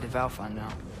in the light of Alpha now.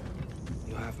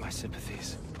 You have my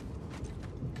sympathies.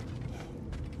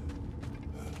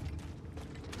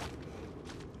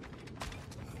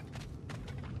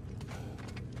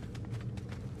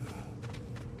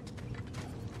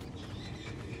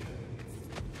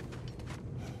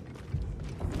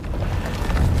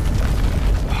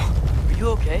 Are you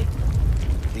okay?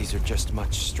 These are just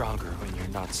much stronger when you're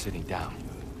not sitting down.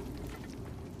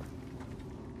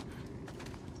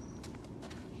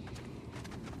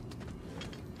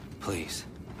 Please,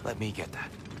 let me get that.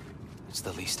 It's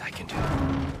the least I can do.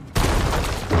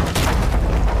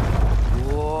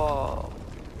 Whoa.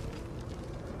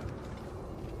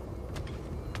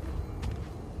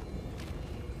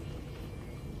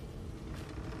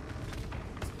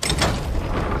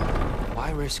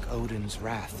 Why risk Odin's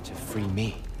wrath to free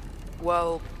me?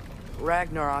 Well,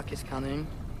 Ragnarok is coming.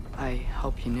 I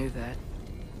hope you knew that.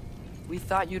 We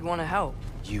thought you'd want to help.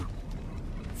 You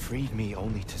freed me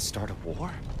only to start a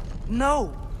war?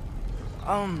 No!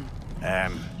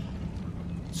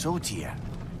 So Tyr,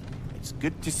 it's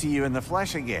good to see you in the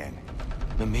flesh again.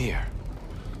 Mimir,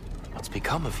 what's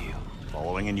become of you?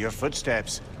 Following in your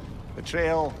footsteps.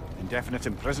 Betrayal, indefinite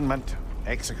imprisonment,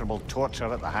 execrable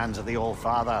torture at the hands of the Old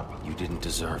Father. You didn't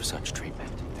deserve such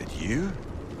treatment. Did you?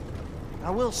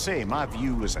 I will say, my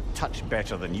view was a touch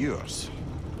better than yours.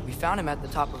 We found him at the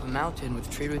top of a mountain with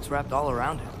tree roots wrapped all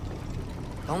around him.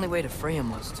 The only way to free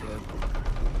him was to...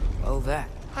 well, that.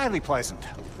 Highly pleasant,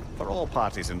 for all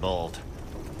parties involved.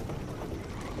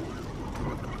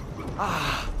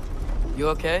 You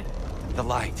okay? The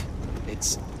light.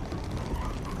 It's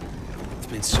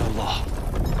been so long.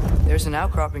 There's an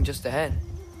outcropping just ahead.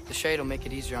 The shade will make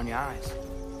it easier on your eyes.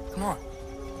 Come on.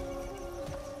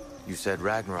 You said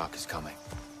Ragnarok is coming.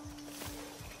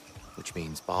 Which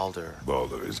means Baldur.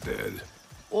 Baldur is dead.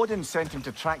 Odin sent him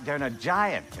to track down a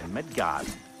giant in Midgard,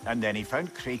 and then he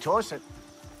found Kratos at...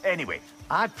 Anyway,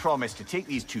 I'd promised to take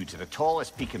these two to the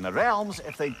tallest peak in the realms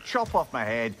if they'd chop off my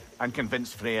head and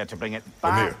convince Freya to bring it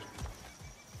back. Mimir,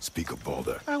 speak of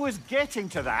Baldur. I was getting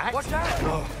to that. Watch out!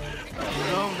 No,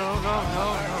 no.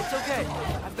 It's okay.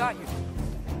 I've got you.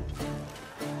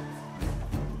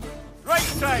 Right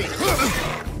side!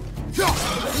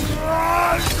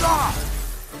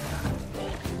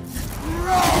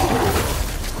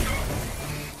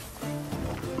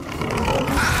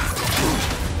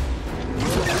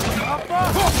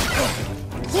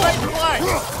 Right flank!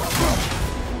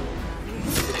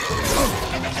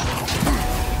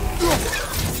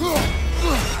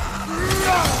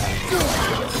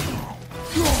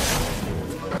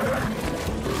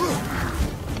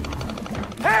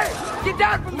 Hey! Get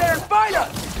down from there and fight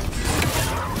us!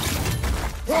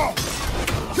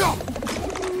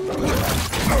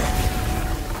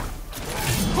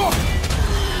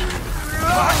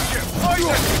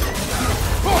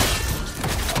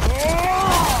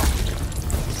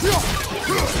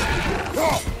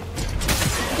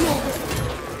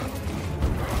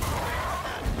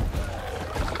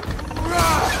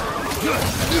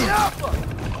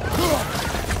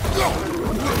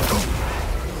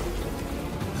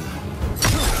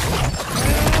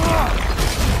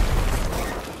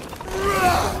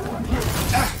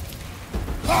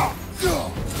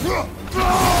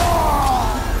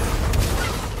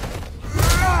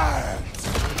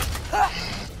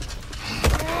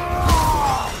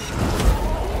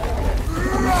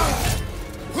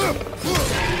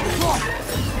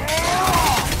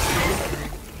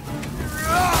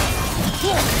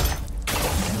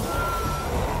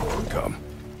 Come.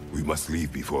 We must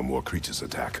leave before more creatures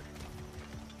attack.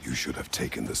 You should have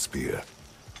taken the spear.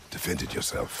 Defended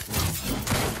yourself.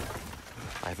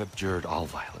 I've abjured all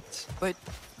violence. But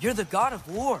you're the god of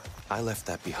war. I left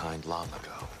that behind long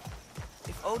ago.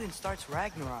 If Odin starts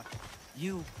Ragnarok,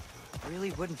 you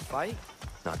really wouldn't fight?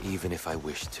 Not even if I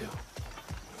wished to.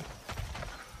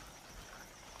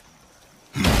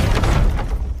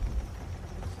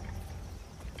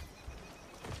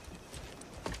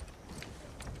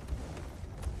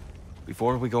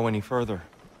 Before we go any further,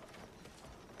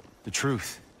 the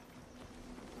truth.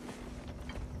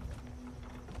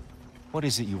 What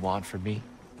is it you want from me?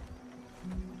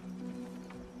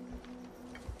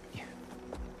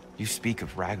 You speak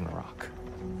of Ragnarok.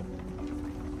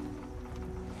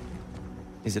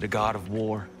 Is it a god of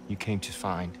war you came to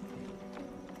find?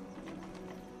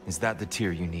 Is that the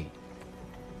Tyr you need?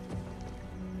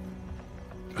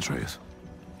 Atreus.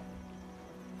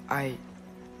 I...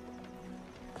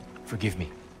 Forgive me.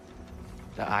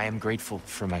 I am grateful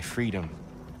for my freedom.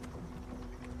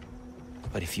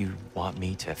 But if you want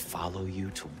me to follow you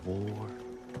to war,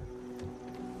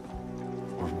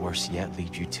 or worse yet,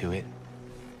 lead you to it,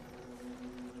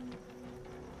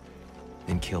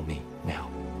 then kill me now.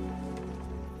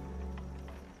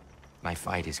 My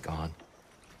fight is gone.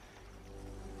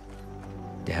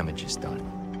 Damage is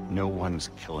done. No one's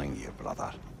killing you,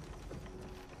 brother.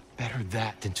 Better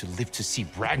that than to live to see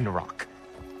Ragnarok.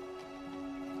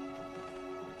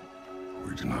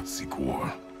 We do not seek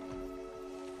war.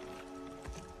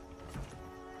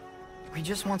 We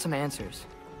just want some answers.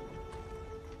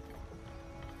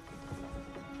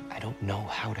 I don't know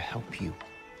how to help you.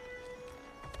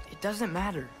 It doesn't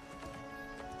matter.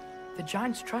 The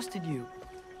Giants trusted you.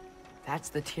 That's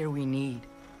the Tyr we need.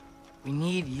 We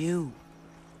need you.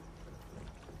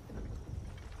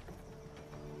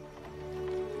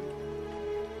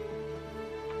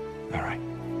 All right.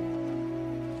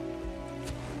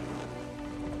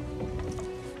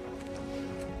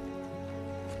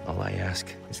 All I ask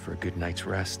is for a good night's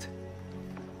rest.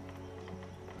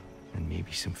 And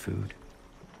maybe some food.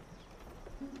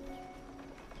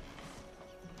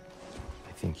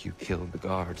 I think you killed the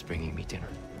guards bringing me dinner.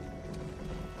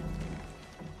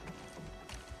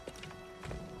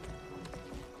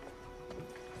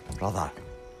 Brother,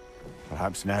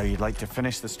 perhaps now you'd like to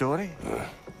finish the story?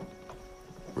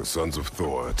 The sons of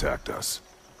Thor attacked us.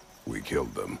 We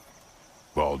killed them.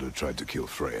 Baldur tried to kill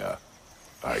Freya.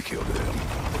 I killed him.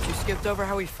 But you skipped over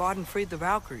how we fought and freed the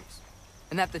Valkyries.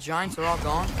 And that the Giants are all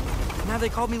gone. And how they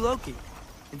called me Loki.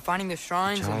 And finding the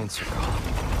shrines Giants are gone.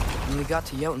 When we got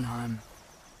to Jotunheim,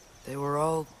 they were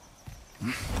all...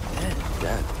 dead.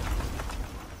 Dead?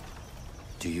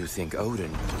 Do you think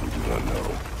Odin... We do not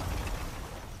know.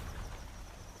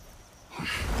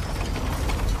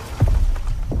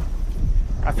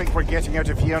 I think we're getting out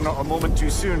of here not a moment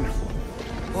too soon.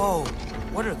 Whoa,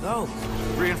 what are those?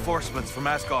 Reinforcements from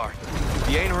Asgard.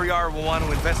 The Einherjar will want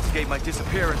to investigate my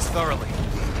disappearance thoroughly.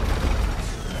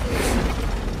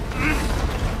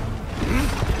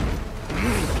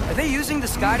 Are they using the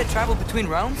sky to travel between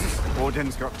realms?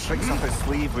 Odin's got tricks up his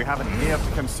sleeve we haven't dared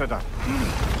to consider.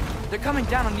 They're coming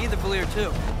down on Nidavellir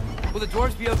too. Will the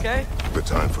dwarves be okay? The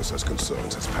time for such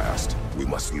concerns has passed. We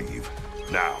must leave.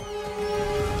 Now.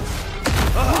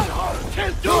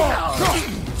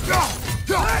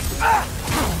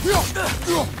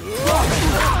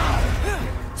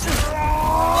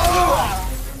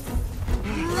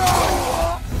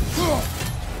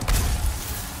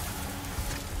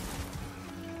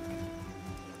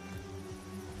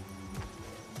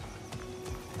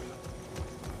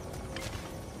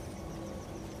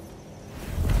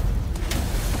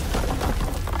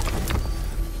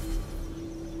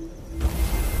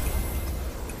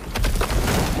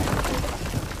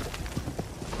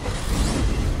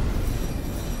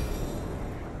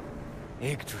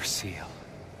 Yggdrasil.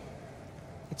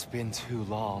 It's been too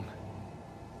long.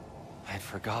 I'd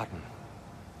forgotten.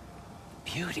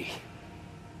 Beauty.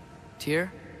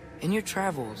 Tyr, in your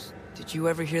travels, did you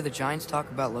ever hear the Giants talk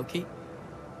about Loki?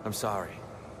 I'm sorry.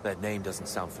 That name doesn't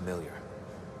sound familiar.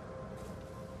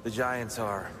 The Giants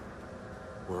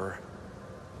were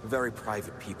very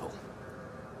private people.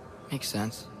 Makes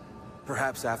sense.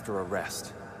 Perhaps after a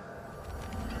rest.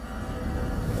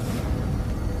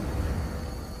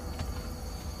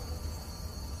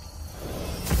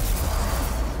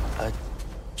 A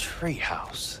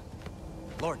treehouse.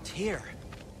 Lord Tyr,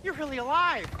 you're really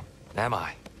alive. Am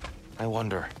I? I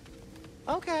wonder.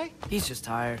 Okay. He's just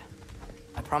tired.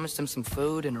 I promised him some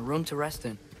food and a room to rest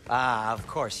in. Ah, of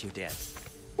course you did.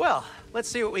 Well, let's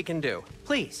see what we can do.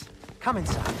 Please, come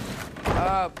inside.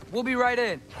 We'll be right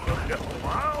in.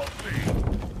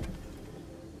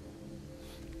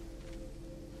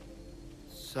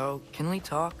 So, can we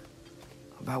talk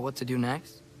about what to do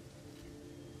next?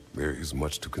 There is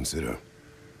much to consider.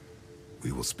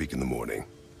 We will speak in the morning.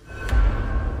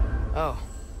 Oh,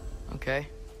 okay.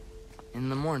 In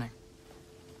the morning.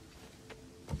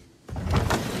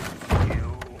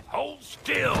 You hold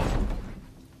still.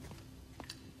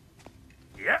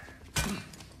 Yep.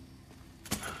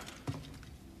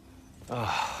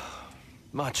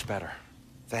 Much better.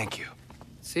 Thank you.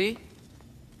 See?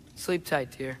 Sleep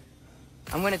tight, Tyr.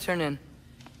 I'm gonna turn in.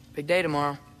 Big day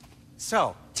tomorrow.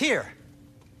 So, Tyr.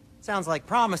 Sounds like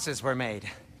promises were made.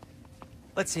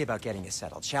 Let's see about getting you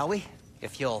settled, shall we?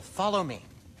 If you'll follow me.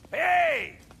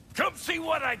 Hey! Come see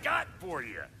what I got for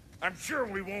you. I'm sure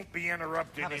we won't be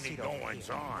interrupting Have a any seat over here, and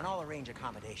goings-on. I'll arrange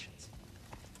accommodations.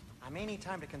 I may need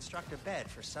time to construct a bed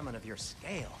for someone of your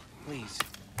scale. Please.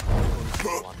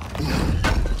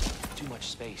 Too much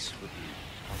space would be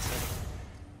unsafe.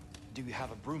 Do you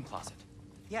have a broom closet?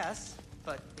 Yes,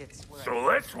 but it's where So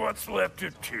that's what's left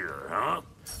of Tyr, huh?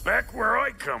 Back where I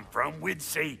come from, we'd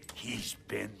say he's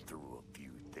been through a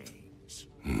few things.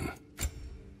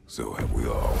 So have we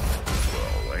all.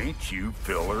 Well, ain't you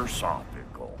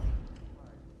philosophical?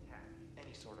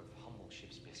 Any sort of humble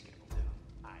ship's biscuit will do.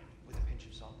 Aye, with a pinch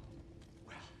of salt.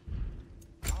 Well,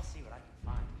 I'll see what I can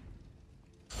find.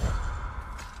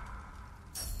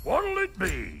 What'll it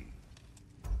be?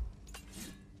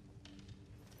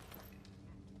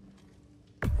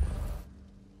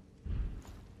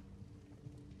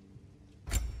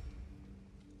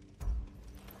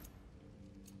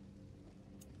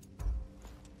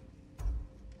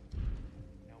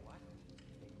 You know what?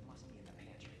 It must be in the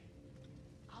pantry.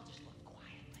 I'll just look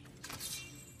quietly.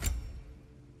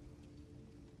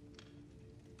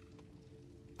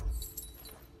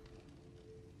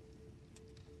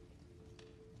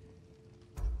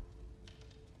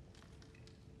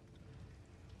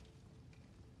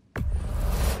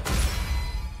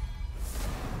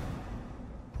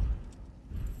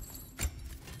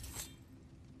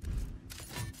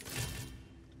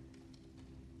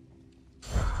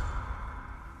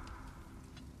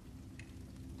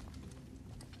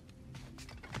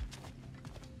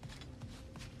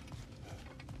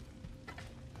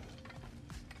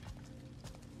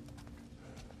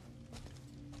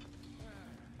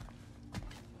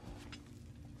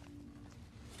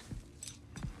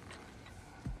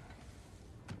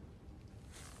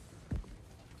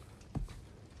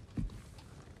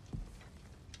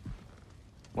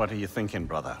 What are you thinking,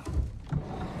 brother?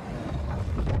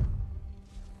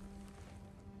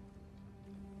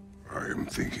 I am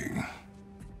thinking.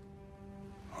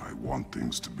 I want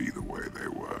things to be the way they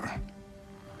were.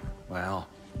 Well,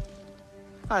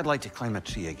 I'd like to climb a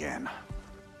tree again.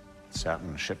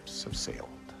 Certain ships have sailed.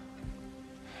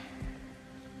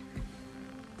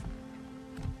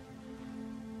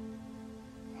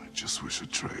 I just wish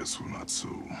Atreus were not so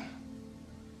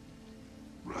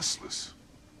restless.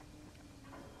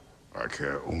 I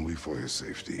care only for his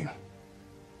safety.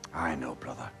 I know,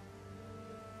 brother.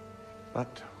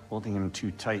 But holding him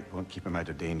too tight won't keep him out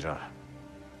of danger.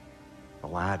 The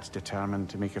lad's determined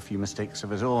to make a few mistakes of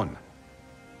his own.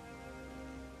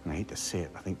 And I hate to say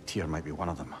it, I think Tyr might be one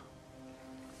of them.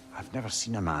 I've never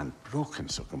seen a man broken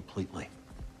so completely.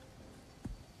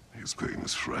 His pain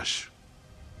is fresh.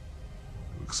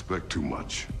 You expect too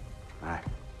much. Aye,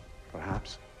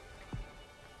 perhaps.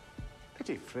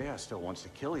 Pity Freya still wants to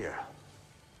kill you.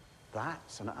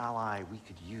 That's an ally we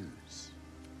could use.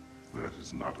 That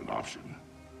is not an option.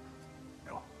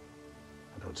 No,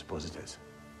 I don't suppose it is.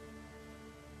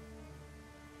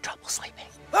 Trouble sleeping.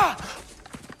 Ah!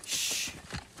 Shh!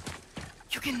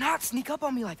 You cannot sneak up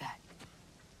on me like that.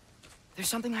 There's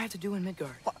something I have to do in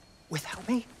Midgard. What? Without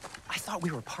me? I thought we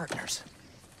were partners.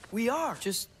 We are.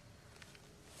 Just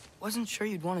wasn't sure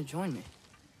you'd want to join me.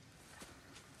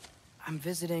 I'm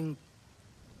visiting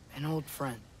an old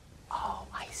friend. Oh,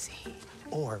 I see.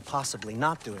 Or possibly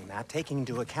not doing that, taking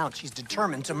into account she's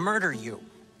determined to murder you.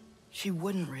 She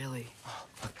wouldn't really.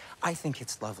 Look, I think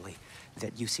it's lovely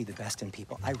that you see the best in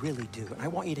people. I really do. And I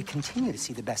want you to continue to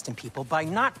see the best in people by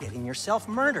not getting yourself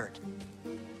murdered.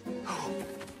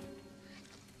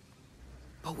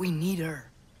 But we need her.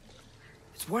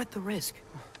 It's worth the risk.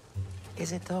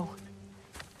 Is it, though?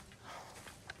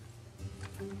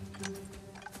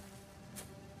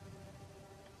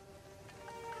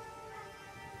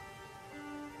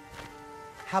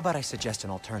 How about I suggest an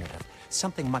alternative?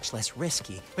 Something much less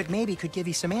risky, but maybe could give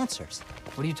you some answers.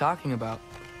 What are you talking about?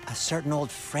 A certain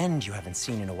old friend you haven't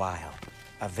seen in a while.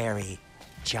 A very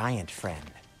giant friend.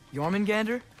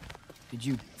 Jormungandr? Did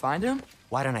you find him?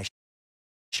 Why don't I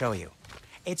show you?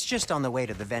 It's just on the way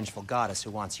to the vengeful goddess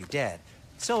who wants you dead,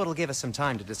 so it'll give us some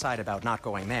time to decide about not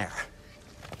going there.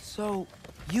 So,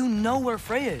 you know where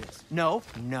Freya is?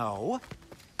 No.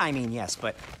 I mean, yes,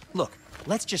 but look,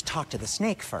 let's just talk to the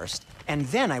snake first, and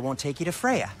then I won't take you to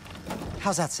Freya.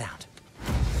 How's that sound?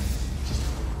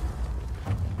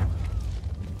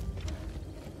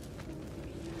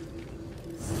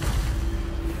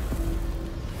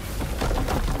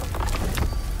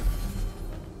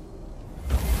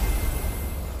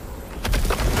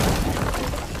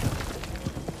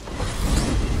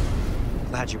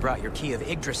 Glad you brought your key of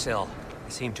Yggdrasil.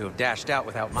 You seem to have dashed out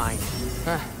without mine.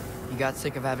 Huh. You got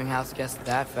sick of having house guests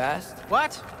that fast?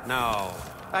 What? No.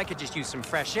 I could just use some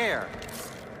fresh air,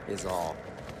 is all.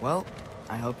 Well,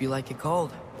 I hope you like it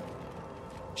cold.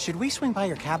 Should we swing by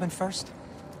your cabin first?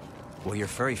 Will your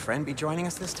furry friend be joining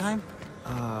us this time?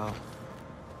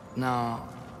 No.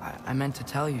 I meant to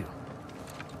tell you.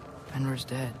 Fenrir's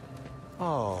dead.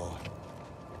 Oh.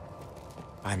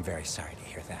 I'm very sorry to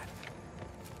hear that.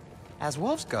 As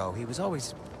wolves go, he was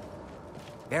always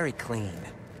very clean.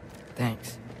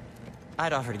 Thanks.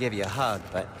 I'd offer to give you a hug,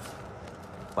 but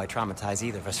why traumatize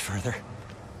either of us further?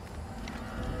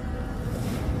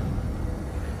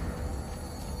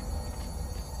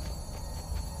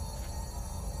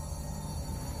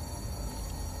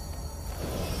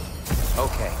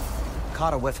 Okay.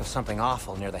 Caught a whiff of something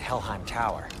awful near the Helheim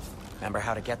Tower. Remember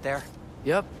how to get there?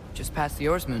 Yep, just past the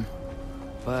oarsman.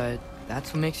 But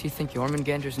that's what makes you think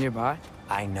Jormungandr's nearby?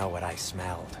 I know what I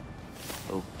smelled.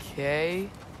 Okay.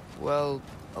 Well,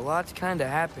 a lot's kinda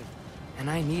happened, and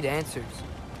I need answers.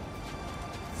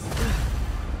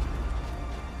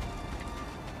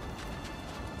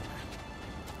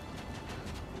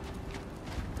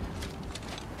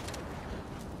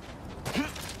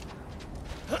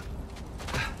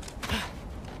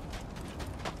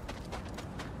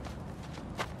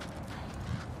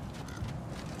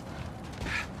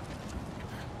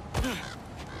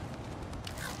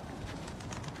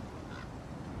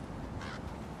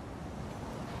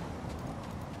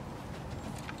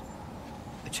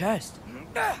 Chest.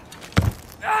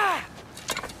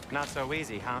 Not so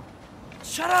easy, huh?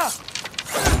 Shut up!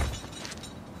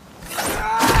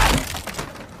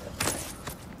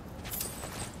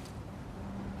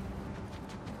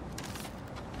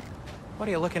 What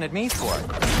are you looking at me for?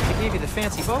 I gave you the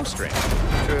fancy bowstring.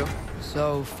 True.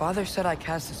 So, Father said I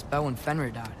cast a spell when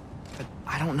Fenrir died, but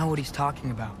I don't know what he's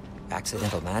talking about.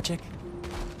 Accidental magic?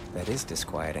 That is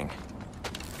disquieting.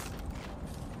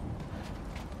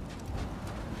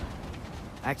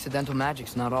 Accidental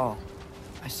magic's not all.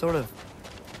 I sort of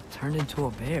turned into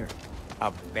a bear.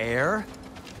 A bear?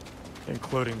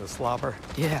 Including the slobber.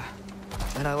 Yeah,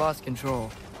 and I lost control.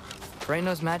 Frey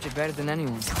knows magic better than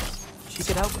anyone. She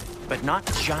could help me. But not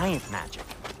giant magic.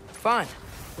 Fine.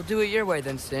 We'll do it your way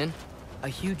then, Sin. A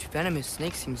huge venomous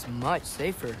snake seems much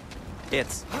safer.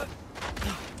 It's...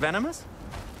 venomous?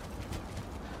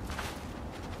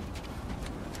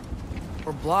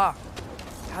 We're blocked.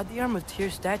 How'd the Arm of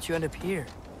Tears statue end up here?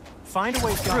 Find a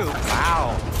way through.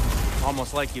 Wow.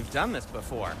 Almost like you've done this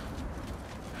before.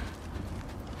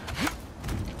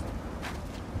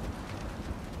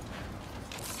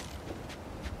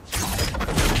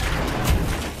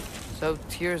 So,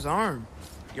 Tyr's arm.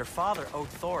 Your father owed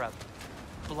Thor a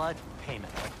blood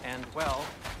payment, and, well,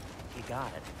 he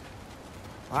got it.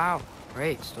 Wow,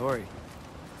 great story.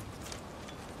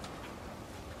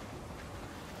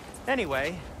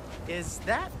 Anyway, is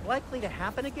that likely to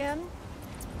happen again?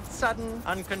 Sudden,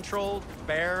 uncontrolled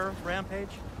bear rampage?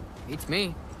 Beats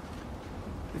me.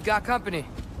 We've got company.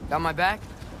 Got my back?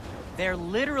 They're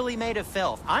literally made of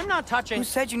filth. I'm not touching... Who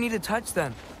said you need to touch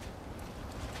them?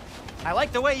 I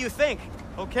like the way you think.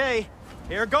 Okay,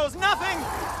 here goes nothing!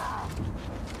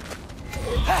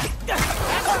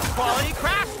 That's quality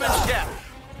craftsmanship!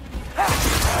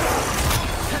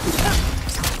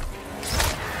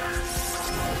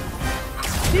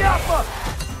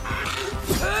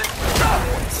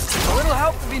 A little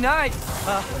help would be nice.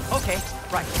 Okay,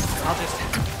 right. I'll just...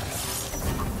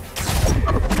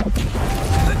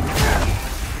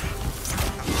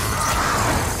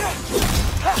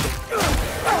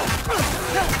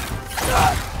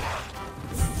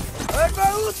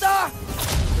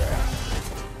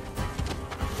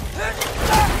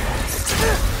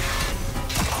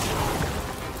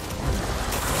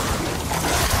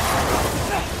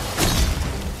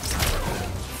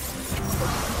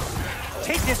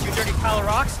 Take this, you dirty pile of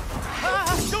rocks!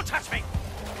 Don't touch me!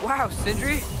 Wow,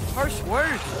 Sindri. Harsh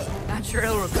words. Not sure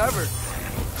he'll recover.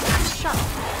 Shut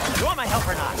up. You want my help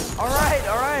or not? All right,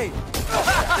 all right.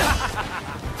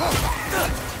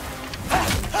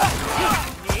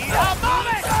 Need a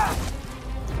moment!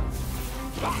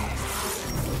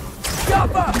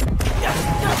 Jump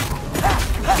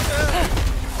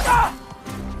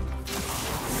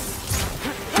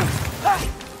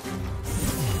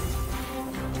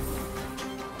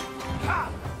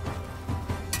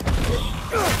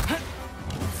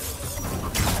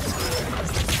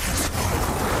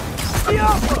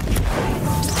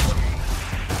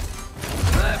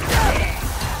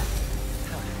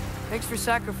Thanks for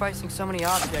sacrificing so many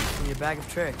objects in your bag of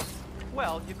tricks.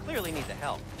 Well, you clearly need the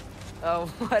help. Oh,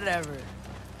 whatever.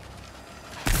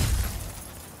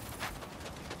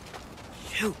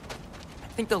 Shoot. I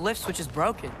think the lift switch is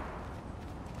broken.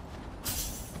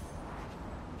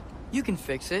 You can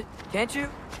fix it, can't you?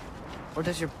 Or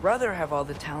does your brother have all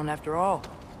the talent after all?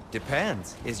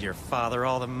 Depends. Is your father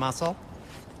all the muscle?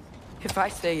 If I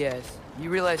say yes, you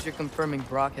realize you're confirming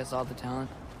Brock has all the talent?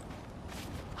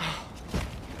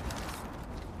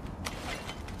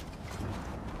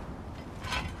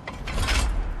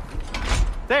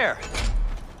 There!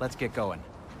 Let's get going.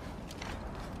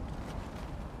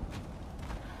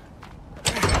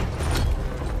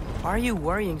 Why are you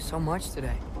worrying so much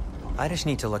today? I just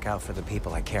need to look out for the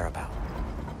people I care about.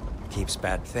 Keeps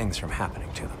bad things from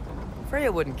happening to them.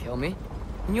 Freya wouldn't kill me.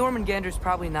 And Jormungandr's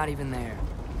probably not even there.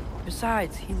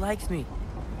 Besides, he likes me.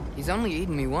 He's only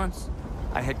eaten me once.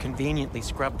 I had conveniently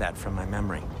scrubbed that from my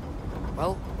memory.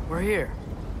 Well, we're here.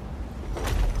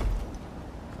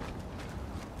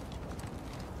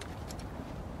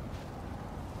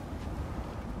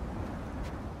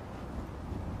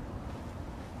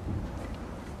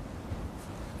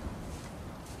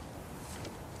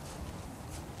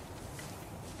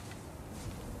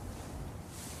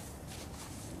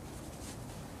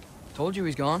 Told you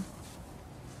he's gone.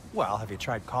 Well, have you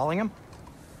tried calling him?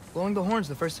 Blowing the horn's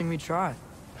the first thing we tried.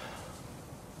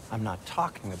 I'm not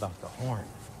talking about the horn.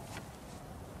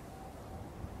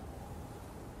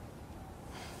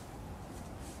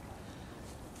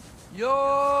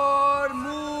 Yormuteyu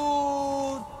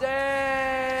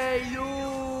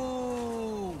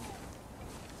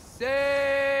Senu.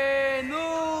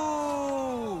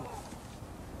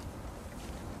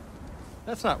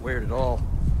 That's not weird at all.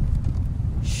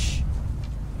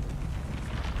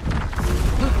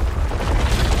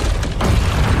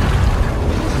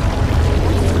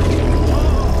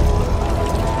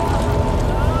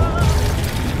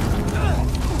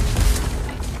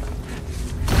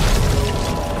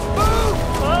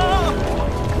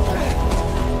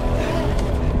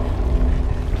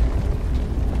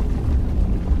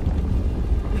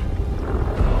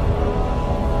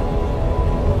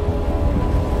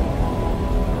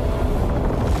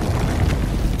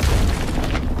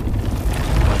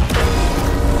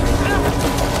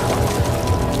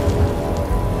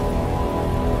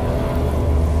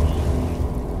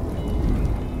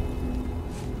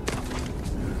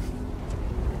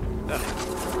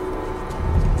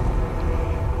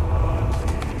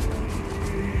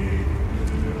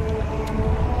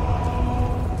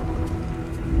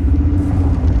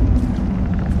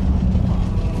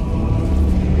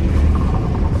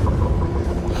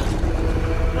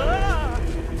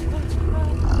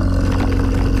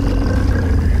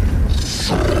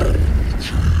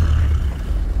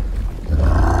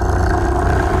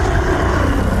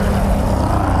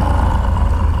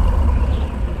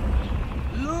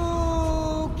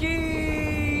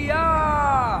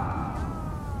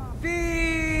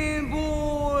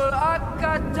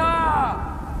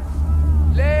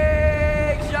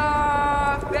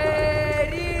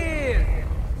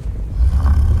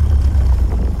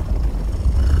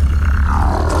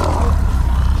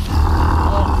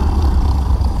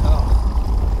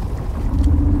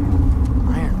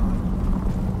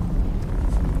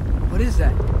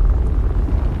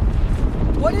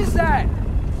 What is that?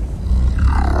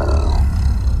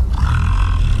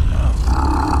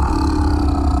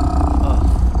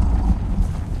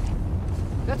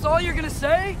 That's all you're gonna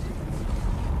say?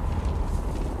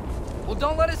 Well,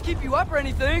 don't let us keep you up or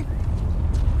anything.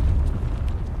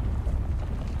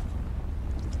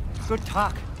 Good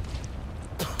talk.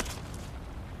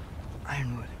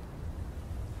 Ironwood.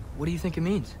 What do you think it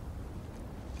means?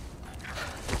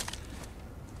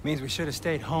 Means we should have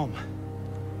stayed home.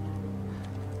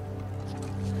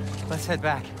 Let's head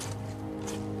back.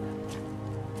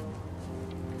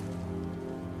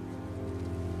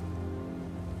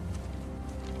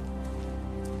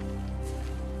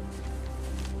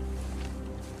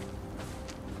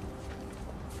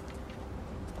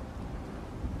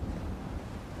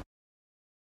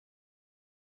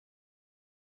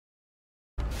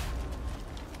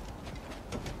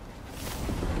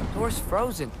 Door's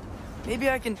frozen. Maybe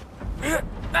I can...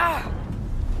 Ah!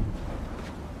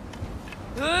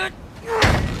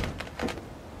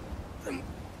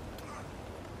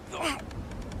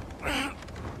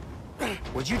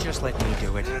 Would you just let me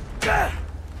do it?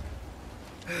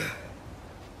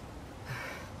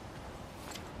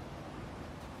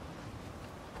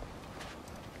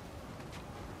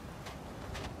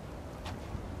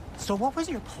 So what was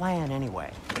your plan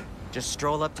anyway? Just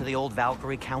stroll up to the old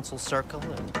Valkyrie Council Circle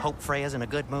and hope Freya's in a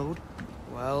good mood?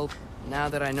 Well, now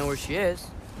that I know where she is,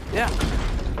 yeah,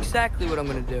 exactly what I'm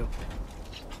gonna do.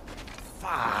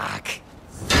 Fuck.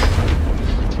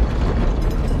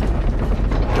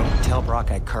 Don't tell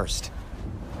Brock I cursed.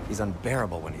 He's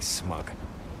unbearable when he's smug.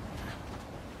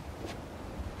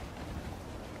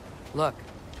 Look,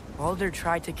 Baldur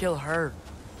tried to kill her.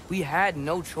 We had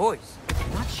no choice.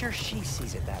 Not sure she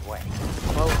sees it that way.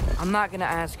 Well, I'm not gonna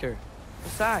ask her.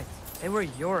 Besides, they were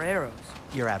your arrows.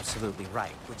 You're absolutely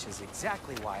right, which is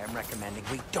exactly why I'm recommending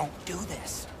we don't do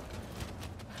this.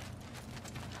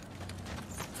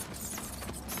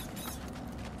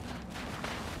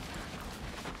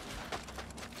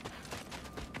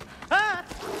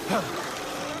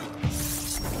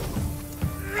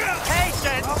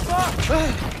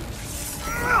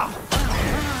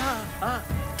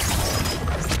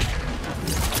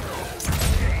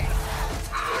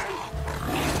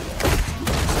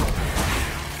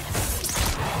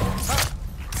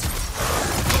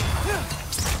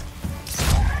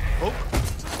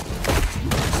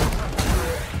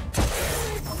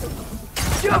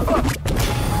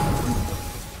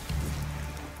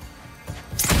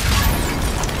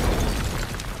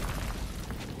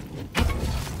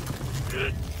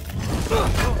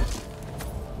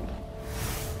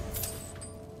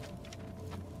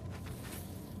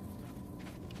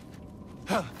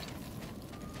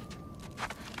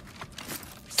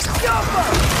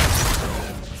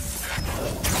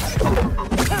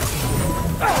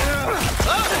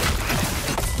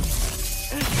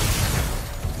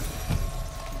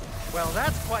 Well,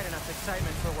 that's quite enough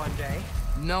excitement for one day.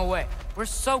 No way. We're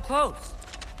so close.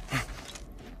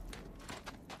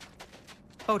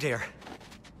 Oh dear.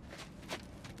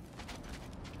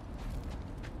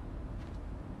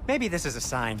 Maybe this is a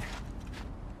sign.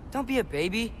 Don't be a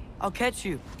baby. I'll catch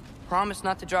you. Promise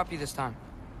not to drop you this time.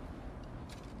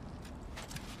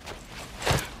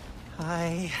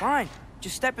 Fine.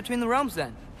 Just step between the realms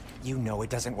then. You know it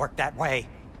doesn't work that way.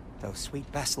 Though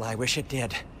sweet Bessel, I wish it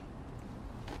did.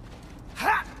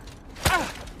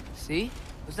 See?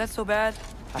 Was that so bad?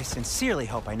 I sincerely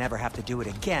hope I never have to do it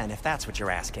again, if that's what you're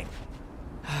asking.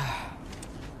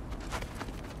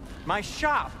 My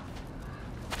shop!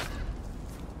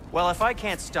 Well, if I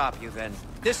can't stop you, then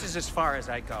this is as far as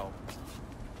I go.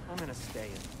 I'm gonna stay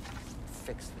and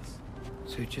fix this.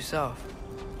 Suit yourself.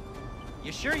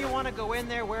 You sure you want to go in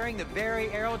there wearing the very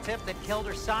arrow tip that killed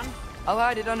her son? I'll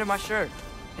hide it under my shirt.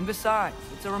 And besides,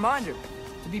 it's a reminder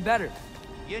to be better.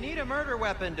 You need a murder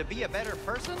weapon to be a better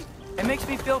person? It makes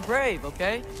me feel brave,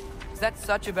 okay? Is that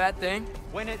such a bad thing?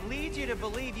 When it leads you to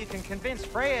believe you can convince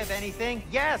Freya of anything,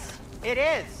 yes, it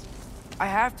is. I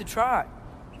have to try.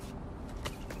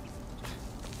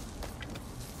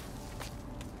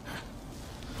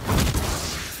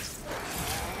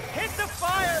 Hit the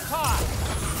fire pot!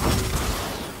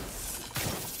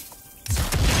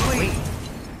 Wait.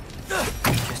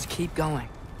 Just keep going.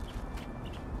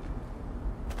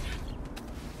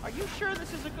 Are you sure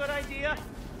this is a good idea?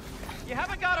 You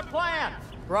haven't got a plan.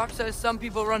 Brock says some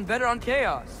people run better on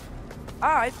chaos.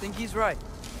 I think he's right.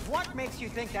 What makes you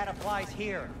think that applies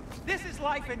here? This is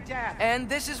life and death. And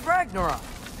this is Ragnarok.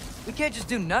 We can't just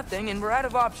do nothing, and we're out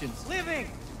of options.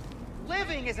 Living!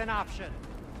 Living is an option.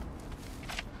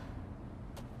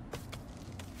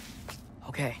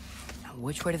 Okay, now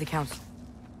which way to the council?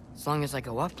 As long as I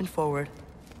go up and forward,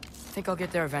 I think I'll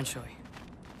get there eventually.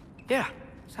 Yeah,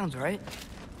 sounds right.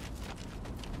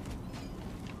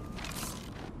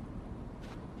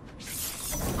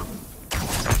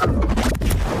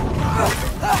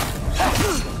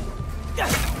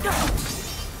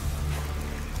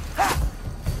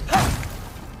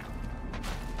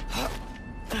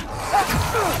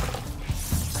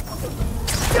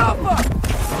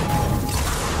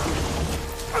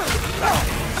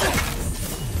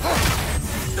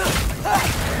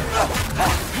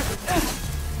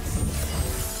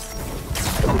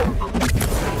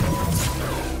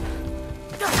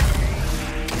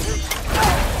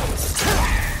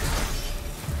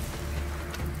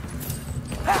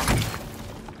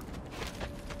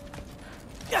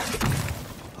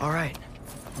 All right,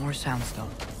 more soundstone.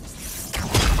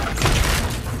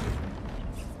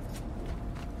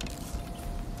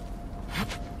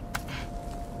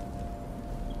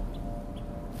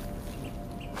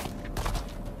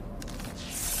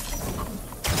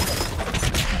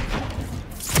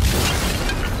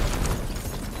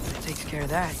 That takes care of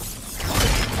that.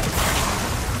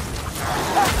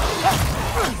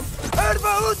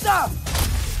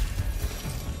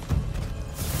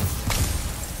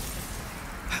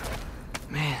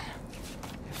 Man,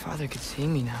 if Father could see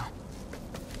me now,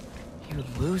 he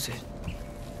would lose it.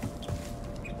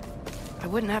 I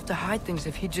wouldn't have to hide things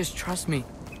if he'd just trust me.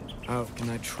 How can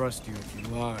I trust you if you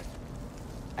lie?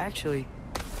 Actually,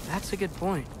 that's a good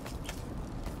point.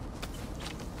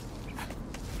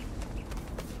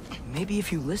 Maybe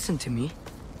if you listen to me,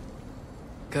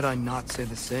 could I not say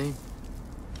the same?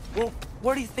 Well,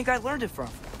 where do you think I learned it from?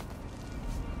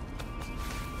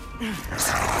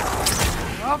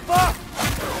 Papa!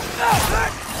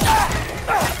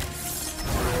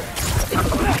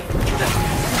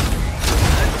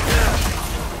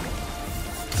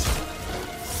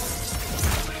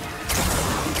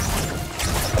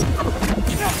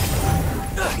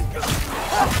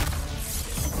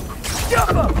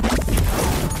 Jump up!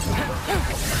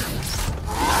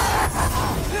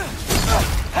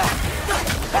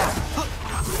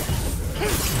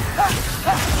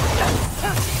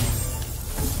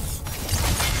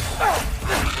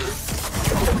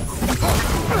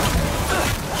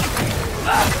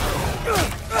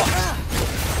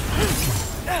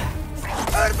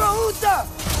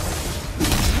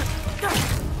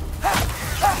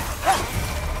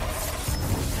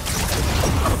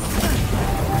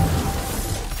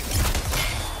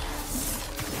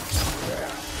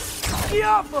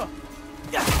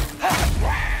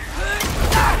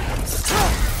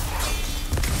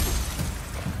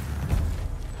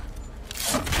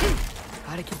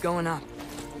 Gotta keep going up.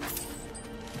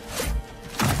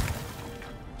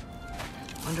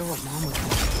 Wonder what Mom would do.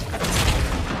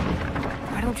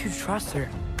 Why don't you trust her?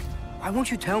 Why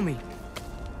won't you tell me?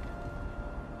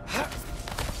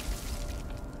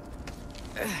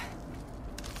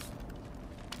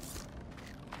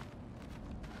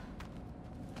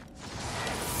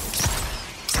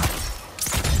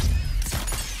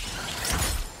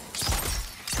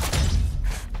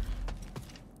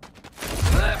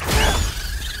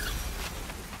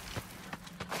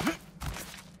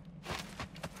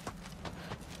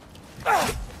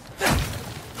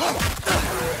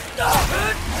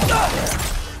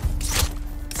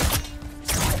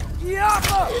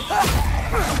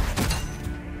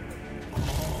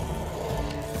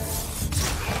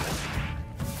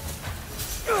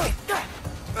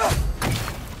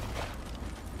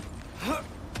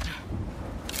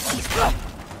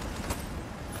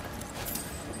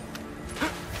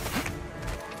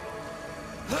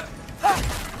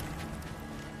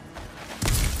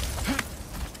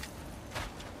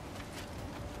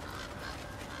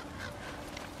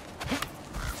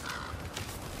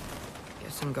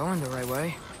 I'm going the right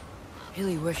way.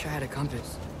 Really wish I had a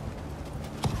compass.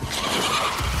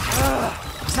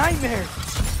 Nightmare!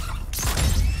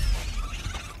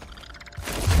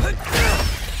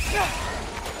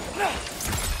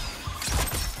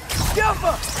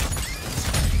 Jump!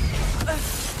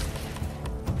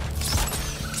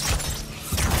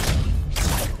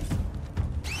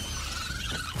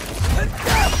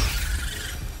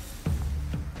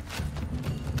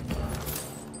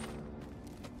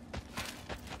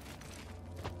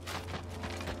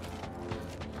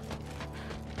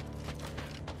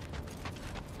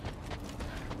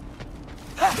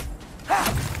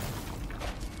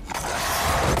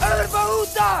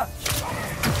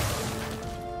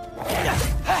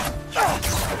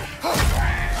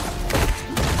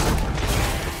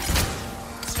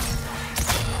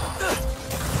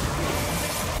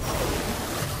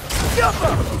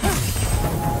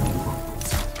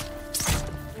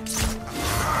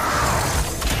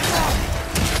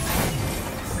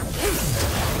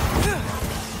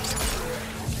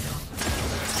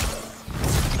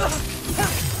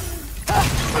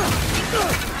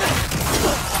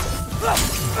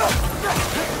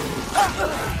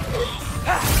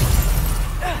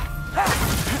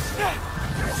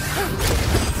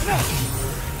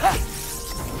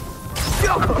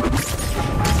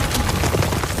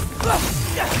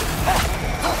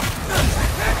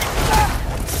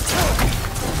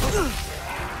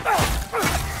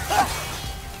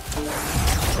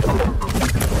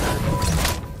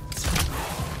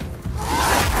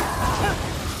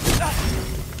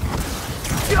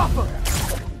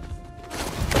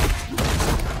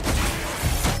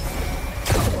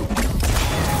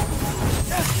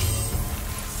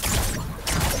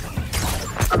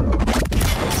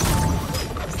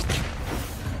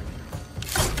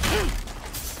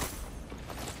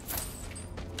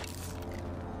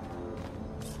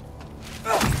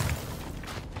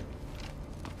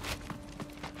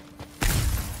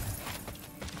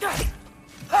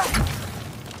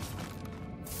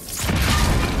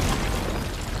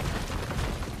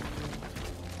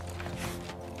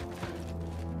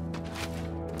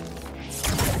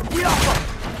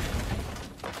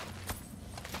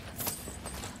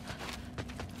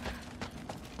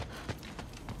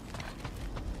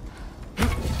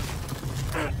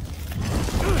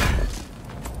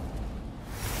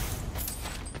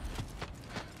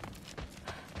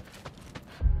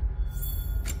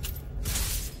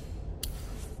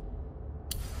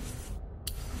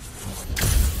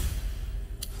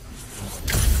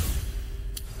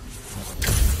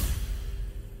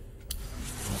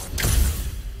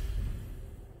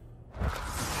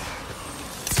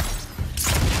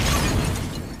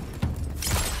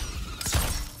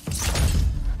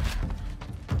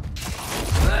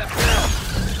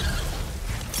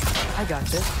 I got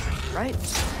this, right?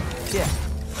 Yeah,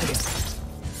 I got it.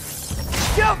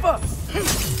 Jump up!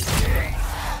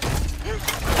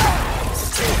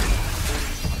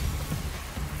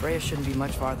 Freya shouldn't be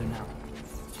much farther now.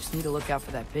 Just need to look out for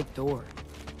that big door.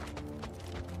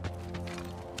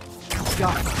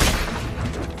 Got it.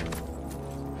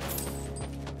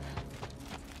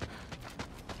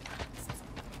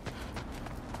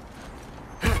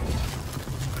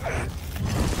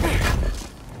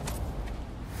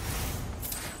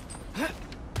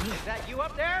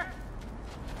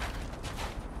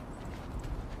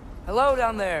 Hello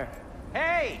down there.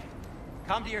 Hey!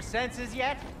 Come to your senses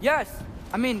yet? Yes.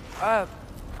 I mean,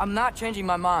 I'm not changing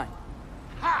my mind.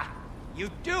 Ha! You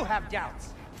do have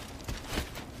doubts.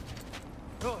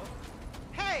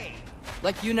 Hey!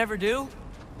 Like you never do?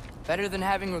 Better than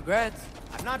having regrets.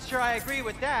 I'm not sure I agree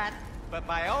with that, but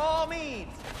by all means,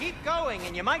 keep going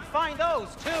and you might find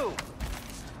those too.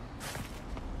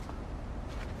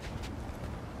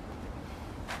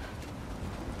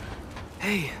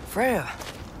 Hey, Freya.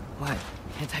 What?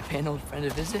 Can't I pay an old friend a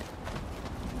visit?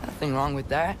 Nothing wrong with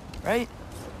that, right?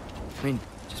 I mean,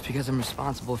 just because I'm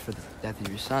responsible for the death of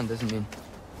your son doesn't mean...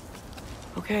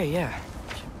 Okay, yeah.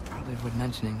 Should probably avoid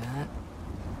mentioning that.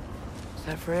 Is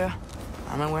that Freya?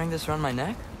 Am I wearing this around my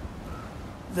neck?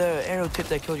 The arrow tip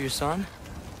that killed your son?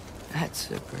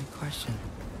 That's a great question.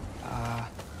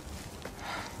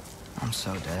 I'm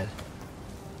so dead.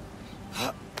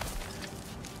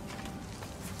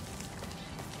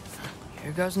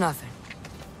 Here goes nothing.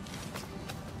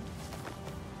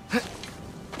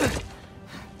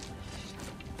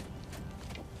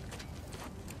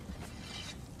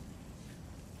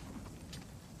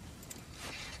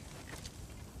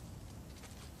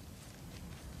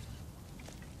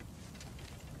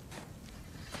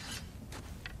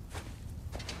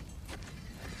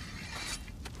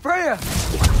 Freya!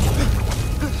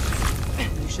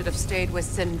 You should have stayed with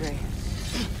Sindri.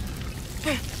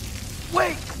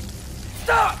 Wait!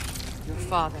 Stop! Your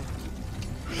father.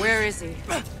 Where is he?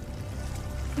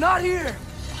 Not here!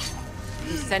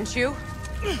 He sent you?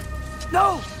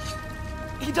 No!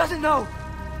 He doesn't know!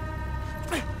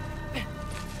 You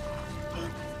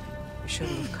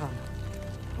shouldn't have come.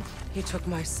 He took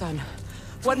my son.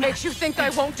 What makes you think I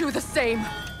won't do the same?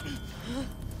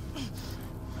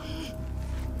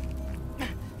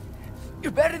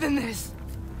 You're better than this!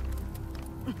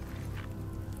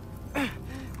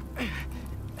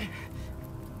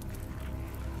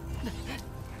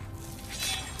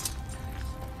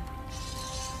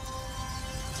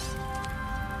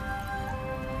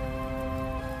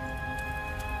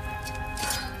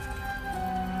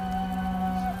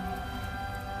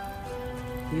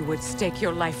 You would stake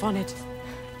your life on it?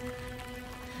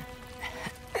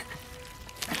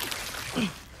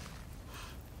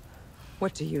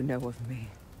 What do you know of me?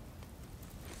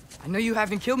 I know you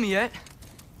haven't killed me yet.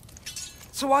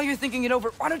 So while you're thinking it over,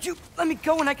 why don't you let me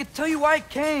go and I can tell you why I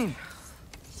came?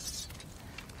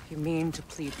 You mean to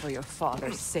plead for your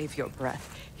father, save your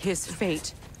breath. His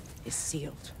fate is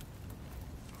sealed.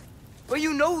 But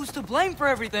you know who's to blame for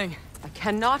everything. I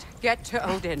cannot get to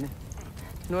Odin.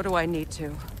 Nor do I need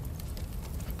to.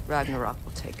 Ragnarok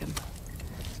will take him.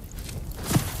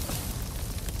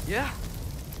 Yeah?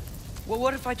 Well,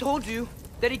 what if I told you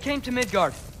that he came to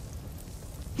Midgard?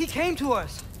 He came to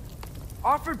us.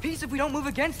 Offered peace if we don't move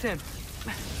against him.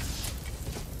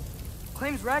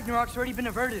 Claims Ragnarok's already been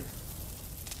averted.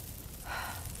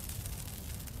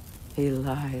 He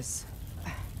lies.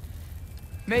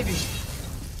 Maybe.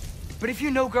 But if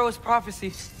you know Groa's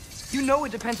prophecy, you know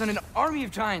it depends on an army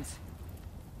of giants.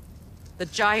 The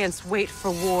giants wait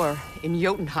for war in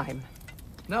Jotunheim.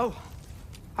 No.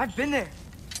 I've been there.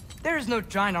 There is no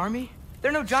giant army.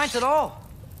 There are no giants at all.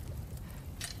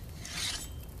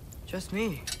 Just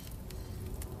me.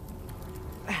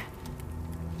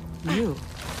 You.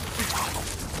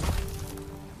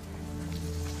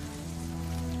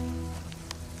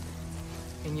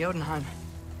 In Jotunheim,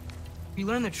 we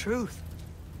learn the truth.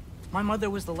 My mother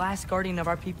was the last guardian of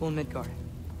our people in Midgard.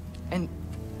 And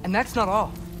that's not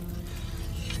all.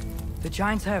 The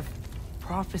giants have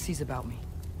prophecies about me.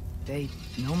 They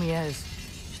know me as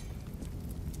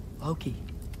Loki.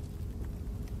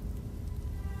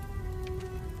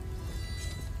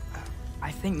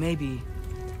 I think maybe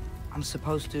I'm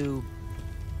supposed to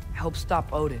help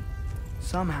stop Odin,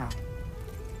 somehow.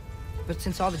 But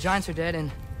since all the giants are dead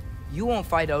and you won't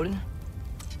fight Odin,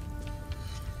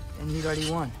 then you'd already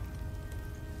won.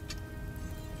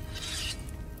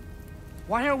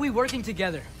 Why aren't we working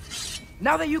together?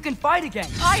 Now that you can fight again!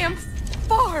 I am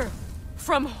far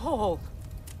from whole.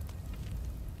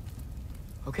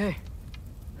 Okay.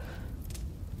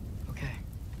 Okay.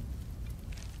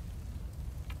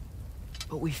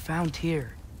 But we found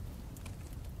Tyr.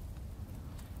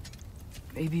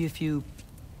 Maybe if you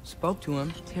spoke to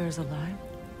him... Tyr's alive?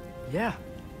 Yeah.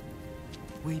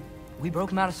 We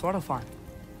broke him out of Svartalfheim.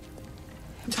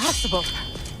 Impossible.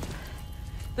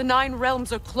 The 9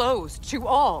 realms are closed to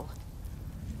all.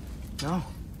 No.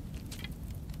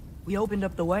 We opened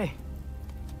up the way.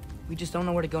 We just don't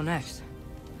know where to go next.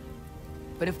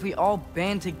 But if we all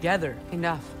band together...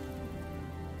 Enough.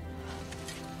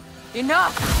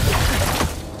 Enough!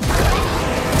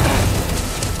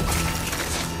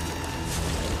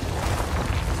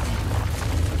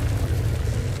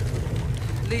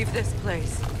 Leave this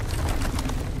place.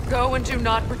 Go and do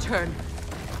not return.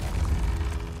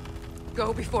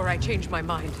 Go before I change my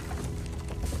mind.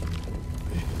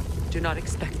 Do not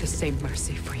expect the same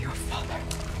mercy for your father.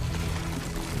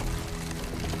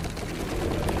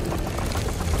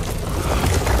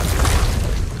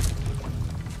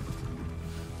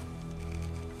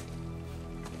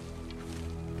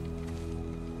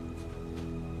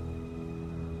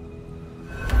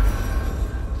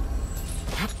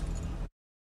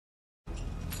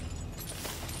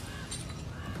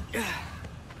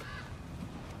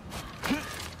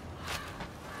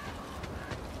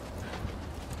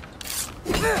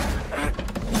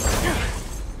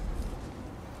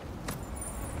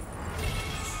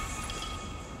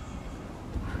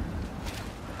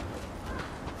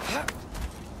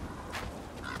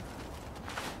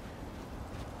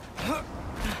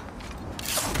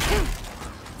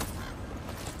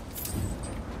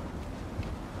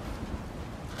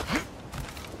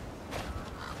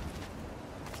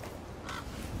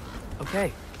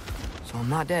 Okay, so I'm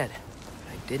not dead.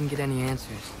 I didn't get any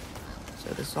answers. So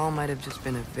this all might have just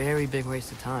been a very big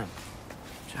waste of time.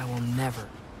 Which I will never,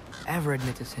 ever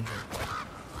admit to Sindri.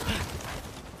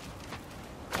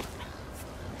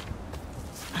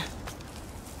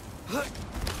 It's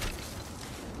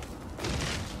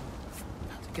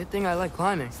a good thing I like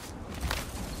climbing.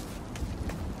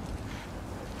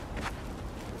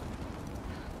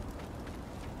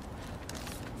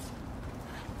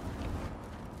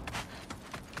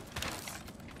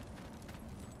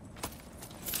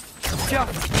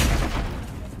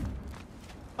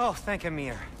 Oh, thank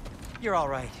Ymir. You're all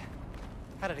right.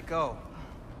 How did it go?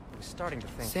 I was starting to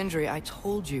think... Sindri, I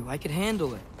told you I could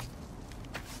handle it.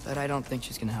 But I don't think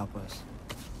she's gonna help us.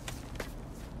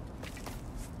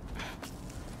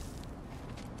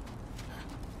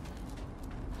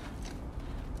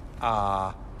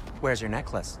 Where's your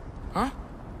necklace? Huh?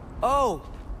 Oh!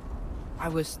 I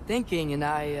was thinking and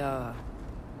I,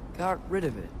 got rid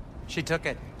of it. She took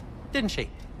it, didn't she?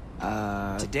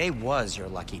 Today was your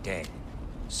lucky day.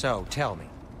 So, tell me,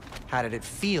 how did it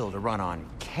feel to run on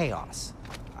chaos?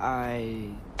 I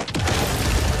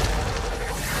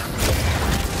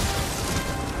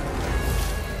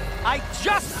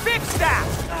just fixed that!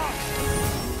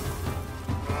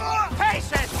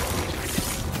 Patience!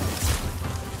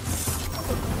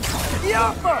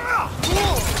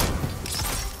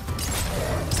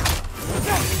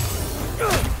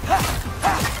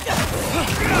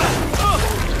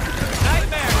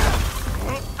 Nightmare!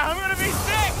 I'm gonna be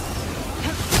sick!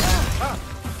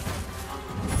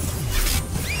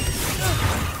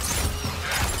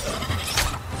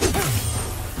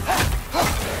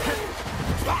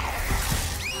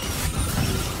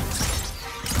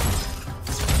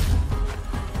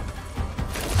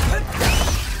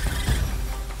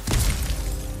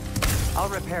 I'll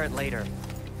repair it later.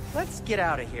 Let's get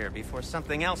out of here before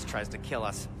something else tries to kill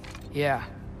us. Yeah,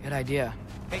 good idea.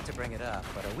 Hate to bring it up,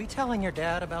 but are we telling your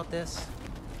dad about this?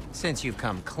 Since you've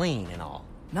come clean and all.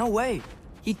 No way.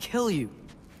 He'd kill you.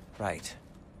 Right.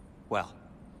 Well,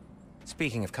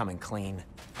 speaking of coming clean,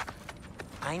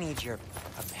 I need your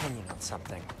opinion on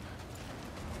something.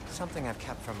 Something I've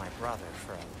kept from my brother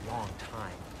for a long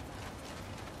time.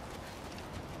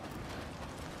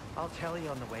 I'll tell you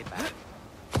on the way back.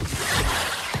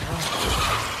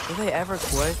 Will they ever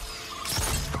quit?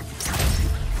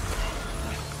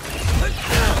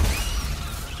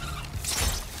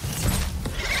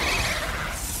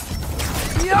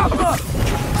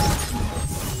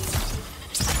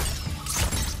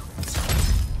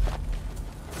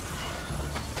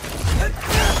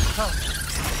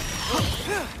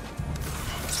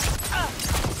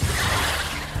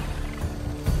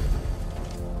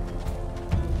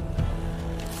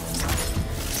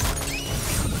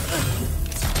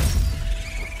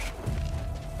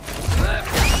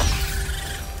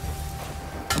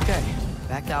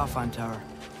 Alfheim Tower.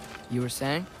 You were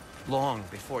saying? Long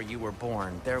before you were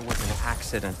born, there was an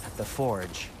accident at the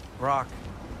forge. Brock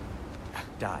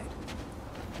died.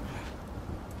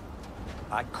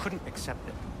 I couldn't accept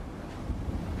it.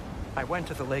 I went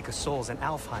to the Lake of Souls in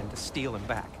Alfheim to steal him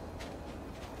back.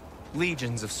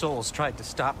 Legions of souls tried to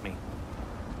stop me.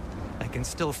 I can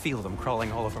still feel them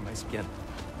crawling all over my skin.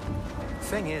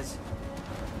 Thing is,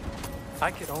 I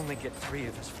could only get 3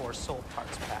 of his 4 soul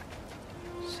parts back.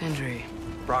 Sindri.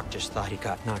 Brock just thought he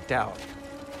got knocked out.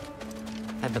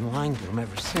 I've been lying to him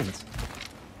ever since.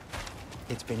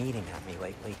 It's been eating at me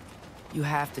lately. You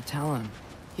have to tell him.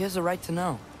 He has a right to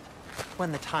know.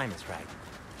 When the time is right.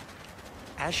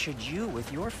 As should you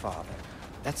with your father.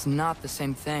 That's not the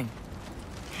same thing.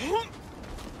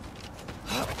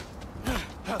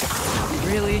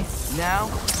 Really? Now?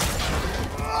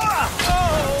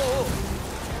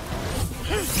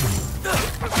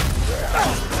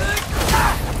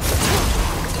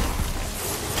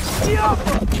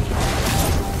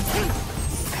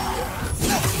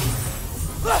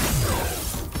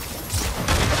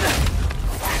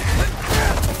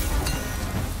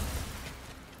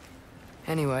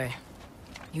 Anyway,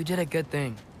 you did a good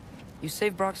thing. You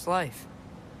saved Brock's life.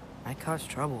 I caused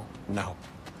trouble. No.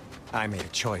 I made a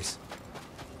choice.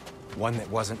 One that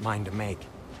wasn't mine to make.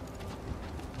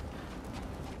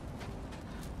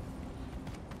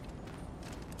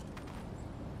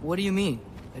 What do you mean?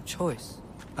 A choice?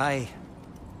 I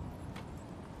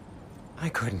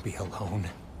couldn't be alone.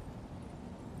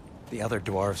 The other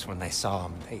dwarves, when they saw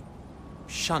him, they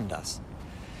shunned us.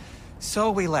 So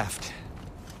we left.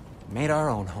 Made our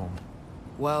own home.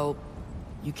 Well,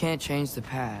 you can't change the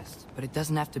past, but it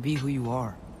doesn't have to be who you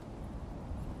are.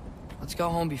 Let's go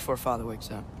home before Father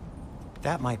wakes up.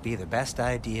 That might be the best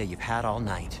idea you've had all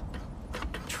night.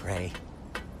 Trey.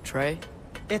 Trey?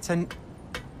 It's an...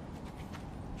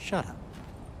 Shut up.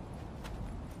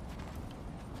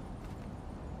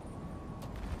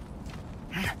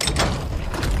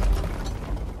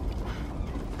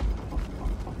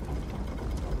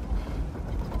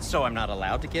 So I'm not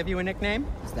allowed to give you a nickname?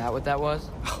 Is that what that was?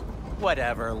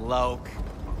 Whatever, Loke.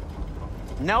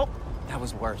 Nope, that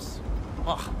was worse.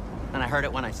 Ugh, and I heard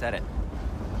it when I said it.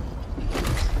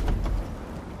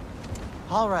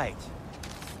 All right.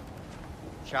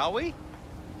 Shall we?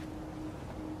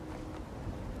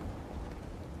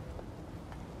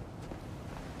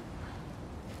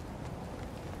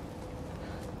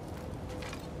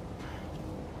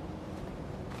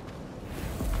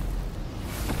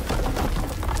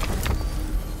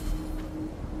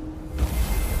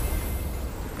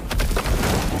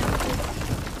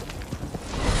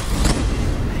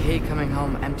 Coming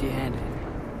home empty-handed.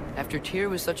 After Tyr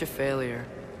was such a failure,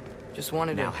 just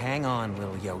wanted to... Now hang on,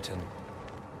 little Jotun.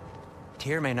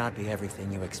 Tyr may not be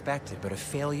everything you expected, but a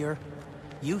failure?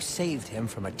 You saved him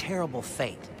from a terrible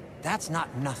fate. That's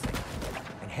not nothing.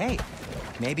 And hey,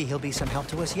 maybe he'll be some help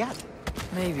to us yet.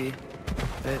 Maybe.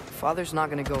 But Father's not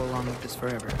gonna go along with this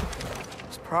forever.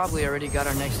 He's probably already got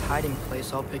our next hiding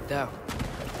place all picked out.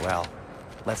 Well,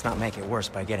 let's not make it worse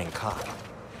by getting caught.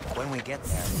 When we get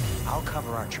there, I'll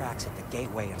cover our tracks at the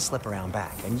gateway and slip around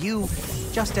back. And you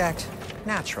just act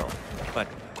natural, but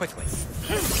quickly.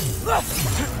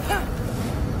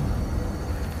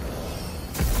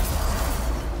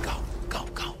 Go, go,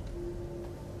 go.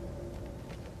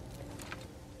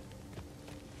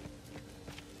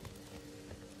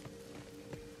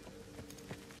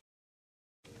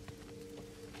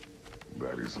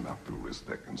 That is not the risk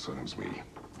that concerns me.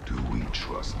 Do we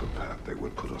trust the path they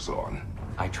would put us on?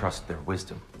 I trust their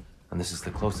wisdom, and this is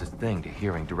the closest thing to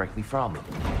hearing directly from them.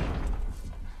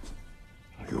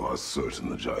 You are certain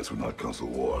the Giants would not counsel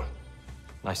war?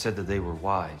 I said that they were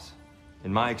wise.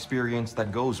 In my experience,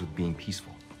 that goes with being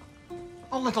peaceful.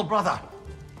 Oh, little brother.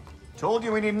 Told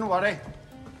you we needn't worry.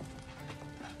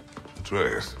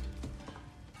 Atreus,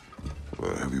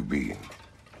 where have you been?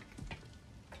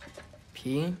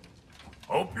 Peeing?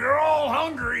 Hope you're all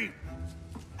hungry.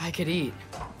 I could eat.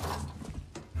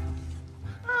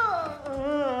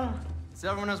 Is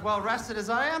everyone as well rested as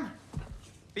I am?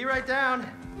 Be right down.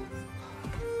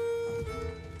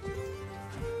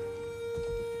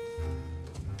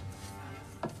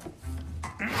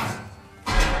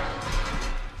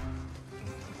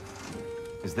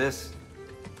 Is this...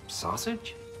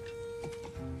 sausage?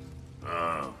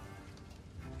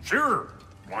 Sure.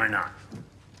 Why not?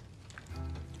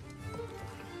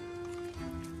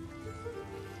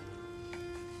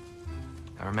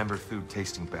 I remember food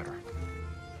tasting better.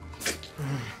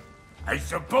 I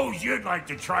suppose you'd like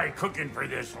to try cooking for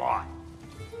this lot.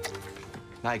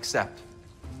 I accept.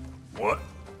 What?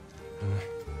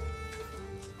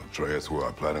 Atreus, we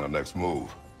are planning our next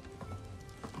move.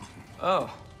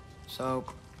 Oh, so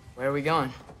where are we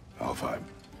going? Alfheim.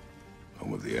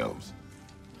 Home of the elves.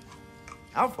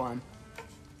 Alfheim?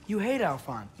 You hate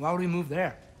Alfheim. Why would we move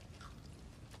there?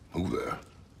 Move there?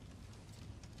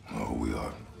 Oh, we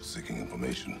are seeking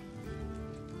information.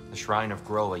 The Shrine of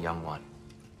Groa, young one.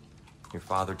 Your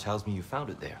father tells me you found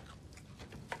it there.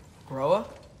 Groa?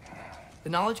 The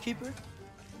Knowledge Keeper?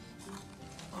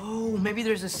 Oh, maybe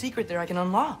there's a secret there I can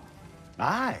unlock.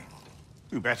 Aye.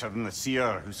 Who better than the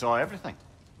seer who saw everything?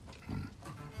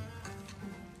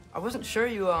 I wasn't sure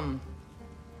you,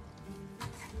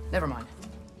 Never mind.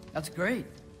 That's great.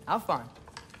 Alfheim.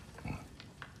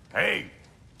 Hey,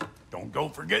 don't go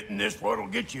forgetting this what'll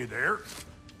get you there.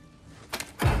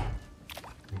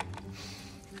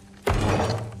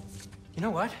 You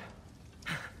know what?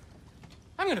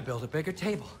 gonna build a bigger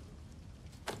table.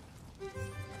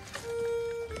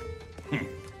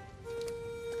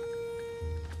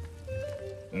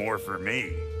 More for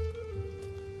me.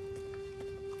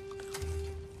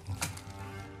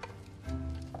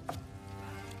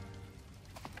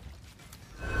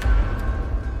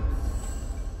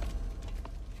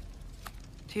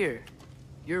 Tyr,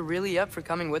 you're really up for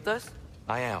coming with us?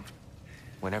 I am.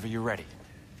 Whenever you're ready.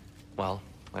 Well,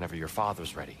 whenever your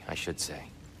father's ready, I should say.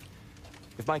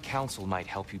 If my counsel might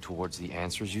help you towards the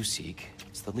answers you seek,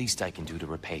 it's the least I can do to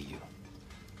repay you.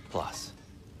 Plus,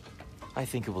 I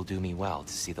think it will do me well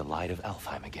to see the light of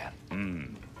Elfheim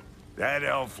again. That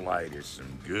elf light is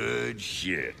some good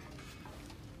shit.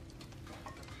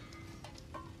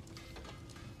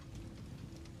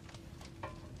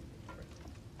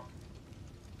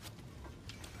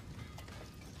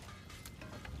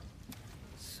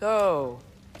 So,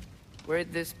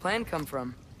 where'd this plan come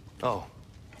from? Oh,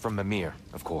 from Mimir,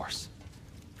 of course.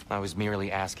 I was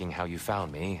merely asking how you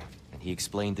found me, and he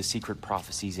explained the secret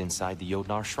prophecies inside the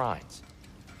Jotnar shrines.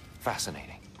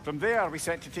 Fascinating. From there, we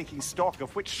set to taking stock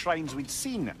of which shrines we'd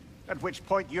seen, at which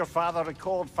point your father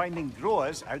recalled finding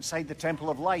Groas outside the Temple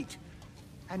of Light.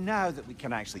 And now that we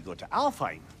can actually go to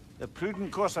Alfheim, the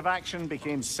prudent course of action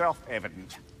became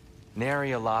self-evident.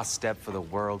 Nary a lost step for the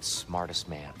world's smartest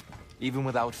man. Even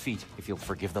without feet, if you'll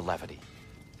forgive the levity.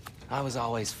 I was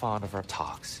always fond of our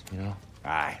talks, you know?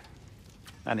 Aye.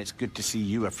 And it's good to see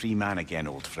you a free man again,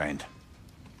 old friend.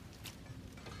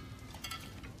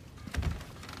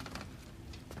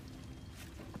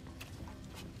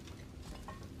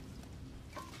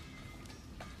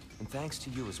 And thanks to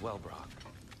you as well, Brock.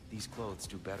 These clothes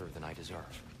do better than I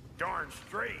deserve. Darn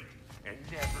straight. And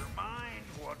never mind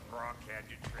what Brock had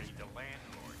to trade the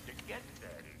landlord to get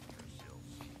that Yggdrasil.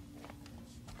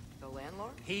 The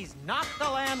landlord? He's not the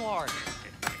landlord!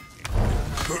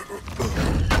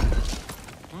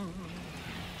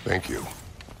 Thank you.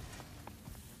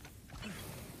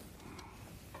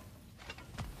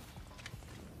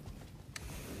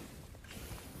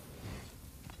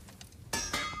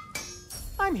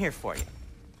 I'm here for you.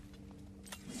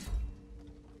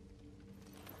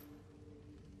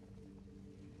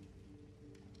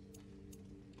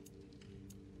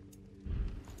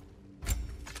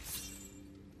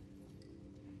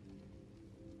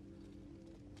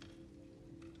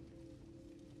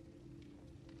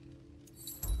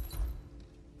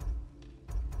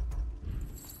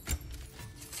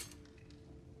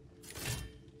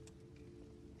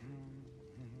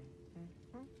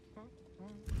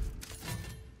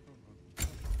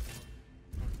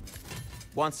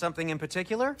 Want something in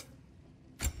particular?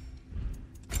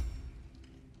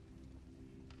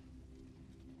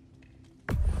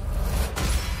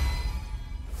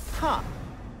 Huh.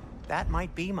 That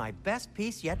might be my best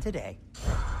piece yet today.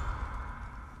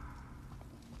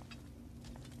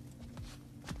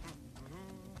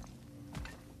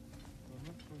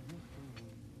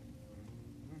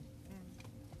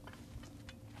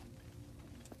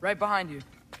 Right behind you.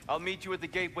 I'll meet you at the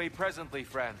gateway presently,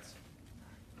 friends.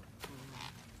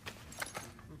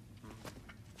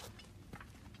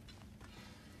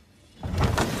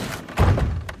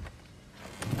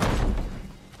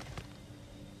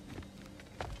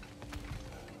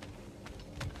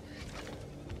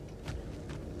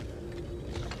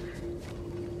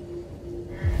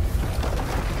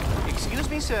 Excuse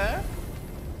me, sir?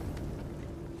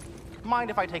 Mind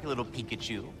if I take a little peek at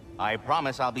you? I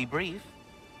promise I'll be brief.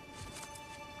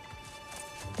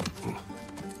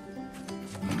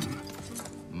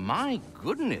 My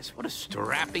goodness, what a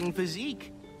strapping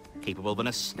physique. Capable of an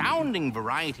astounding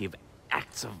variety of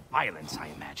acts of violence, I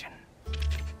imagine.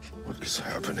 What is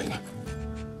happening?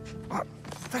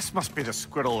 This must be the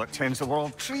squirrel that tends the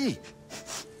world tree.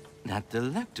 That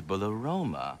delectable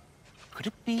aroma. Could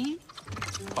it be?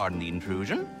 Pardon the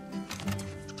intrusion.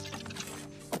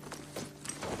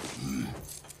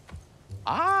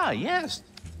 Ah, yes.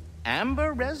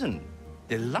 Amber resin.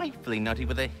 Delightfully nutty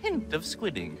with a hint of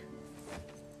squidding.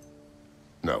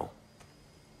 No.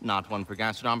 Not one for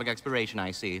gastronomic exploration,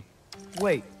 I see.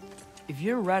 Wait, if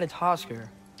you're Ratatoskr,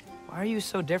 why are you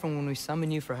so different when we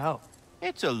summon you for help?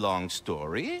 It's a long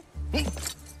story.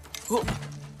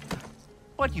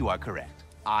 But you are correct.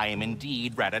 I am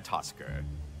indeed Ratatoskr.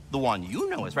 The one you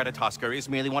know as Ratatoskr is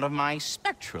merely one of my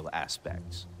spectral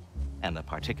aspects. And a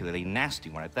particularly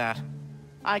nasty one at that.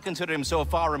 I consider him so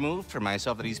far removed from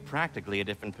myself that he's practically a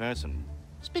different person.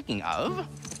 Speaking of...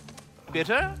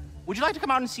 Bitter, would you like to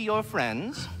come out and see your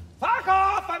friends? Fuck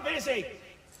off! I'm busy!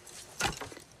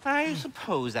 I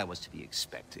suppose that was to be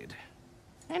expected.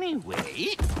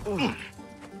 Anyway...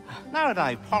 Now that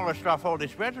I've polished off all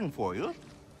this resin for you,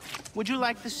 Would you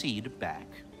like the seed back?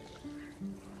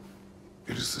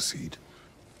 It is the seed.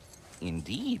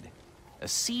 Indeed. A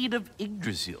seed of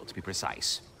Yggdrasil, to be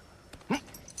precise.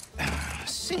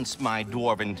 Since my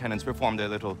dwarven tenants performed their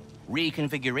little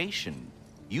reconfiguration,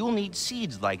 you'll need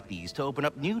seeds like these to open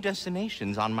up new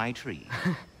destinations on my tree.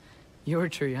 Your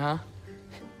tree, huh?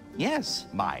 Yes,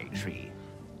 my tree.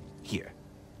 Here,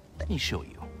 let me show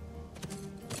you.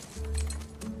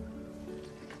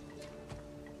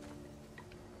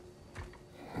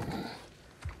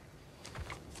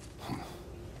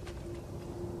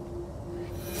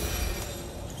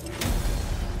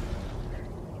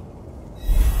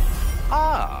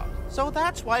 Ah, so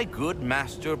that's why good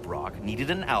Master Brock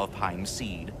needed an Alpine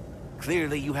seed.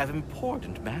 Clearly you have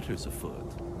important matters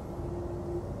afoot.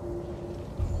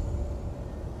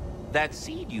 That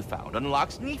seed you found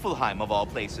unlocks Niflheim of all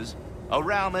places, a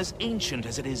realm as ancient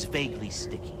as it is vaguely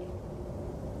sticky.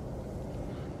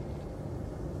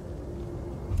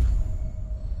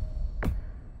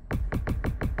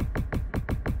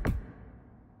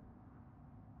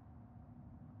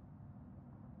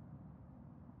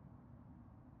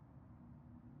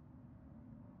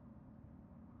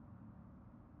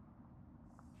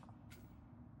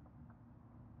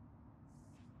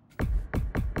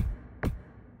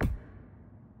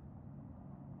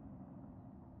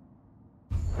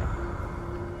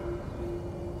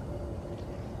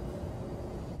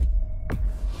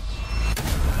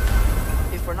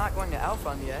 If we're not going to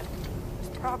Alfheim yet,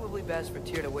 it's probably best for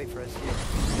Tyr to wait for us here.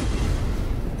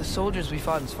 The soldiers we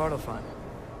fought in Svartalfheim,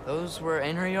 those were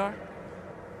Einherjar?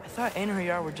 I thought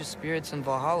Einherjar were just spirits in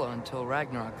Valhalla until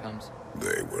Ragnarok comes.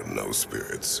 They were no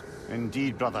spirits.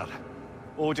 Indeed, brother.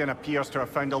 Odin appears to have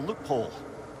found a loophole.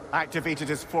 Activated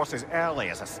his forces early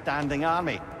as a standing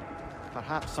army.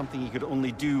 Perhaps something he could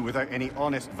only do without any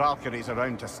honest Valkyries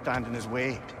around to stand in his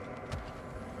way.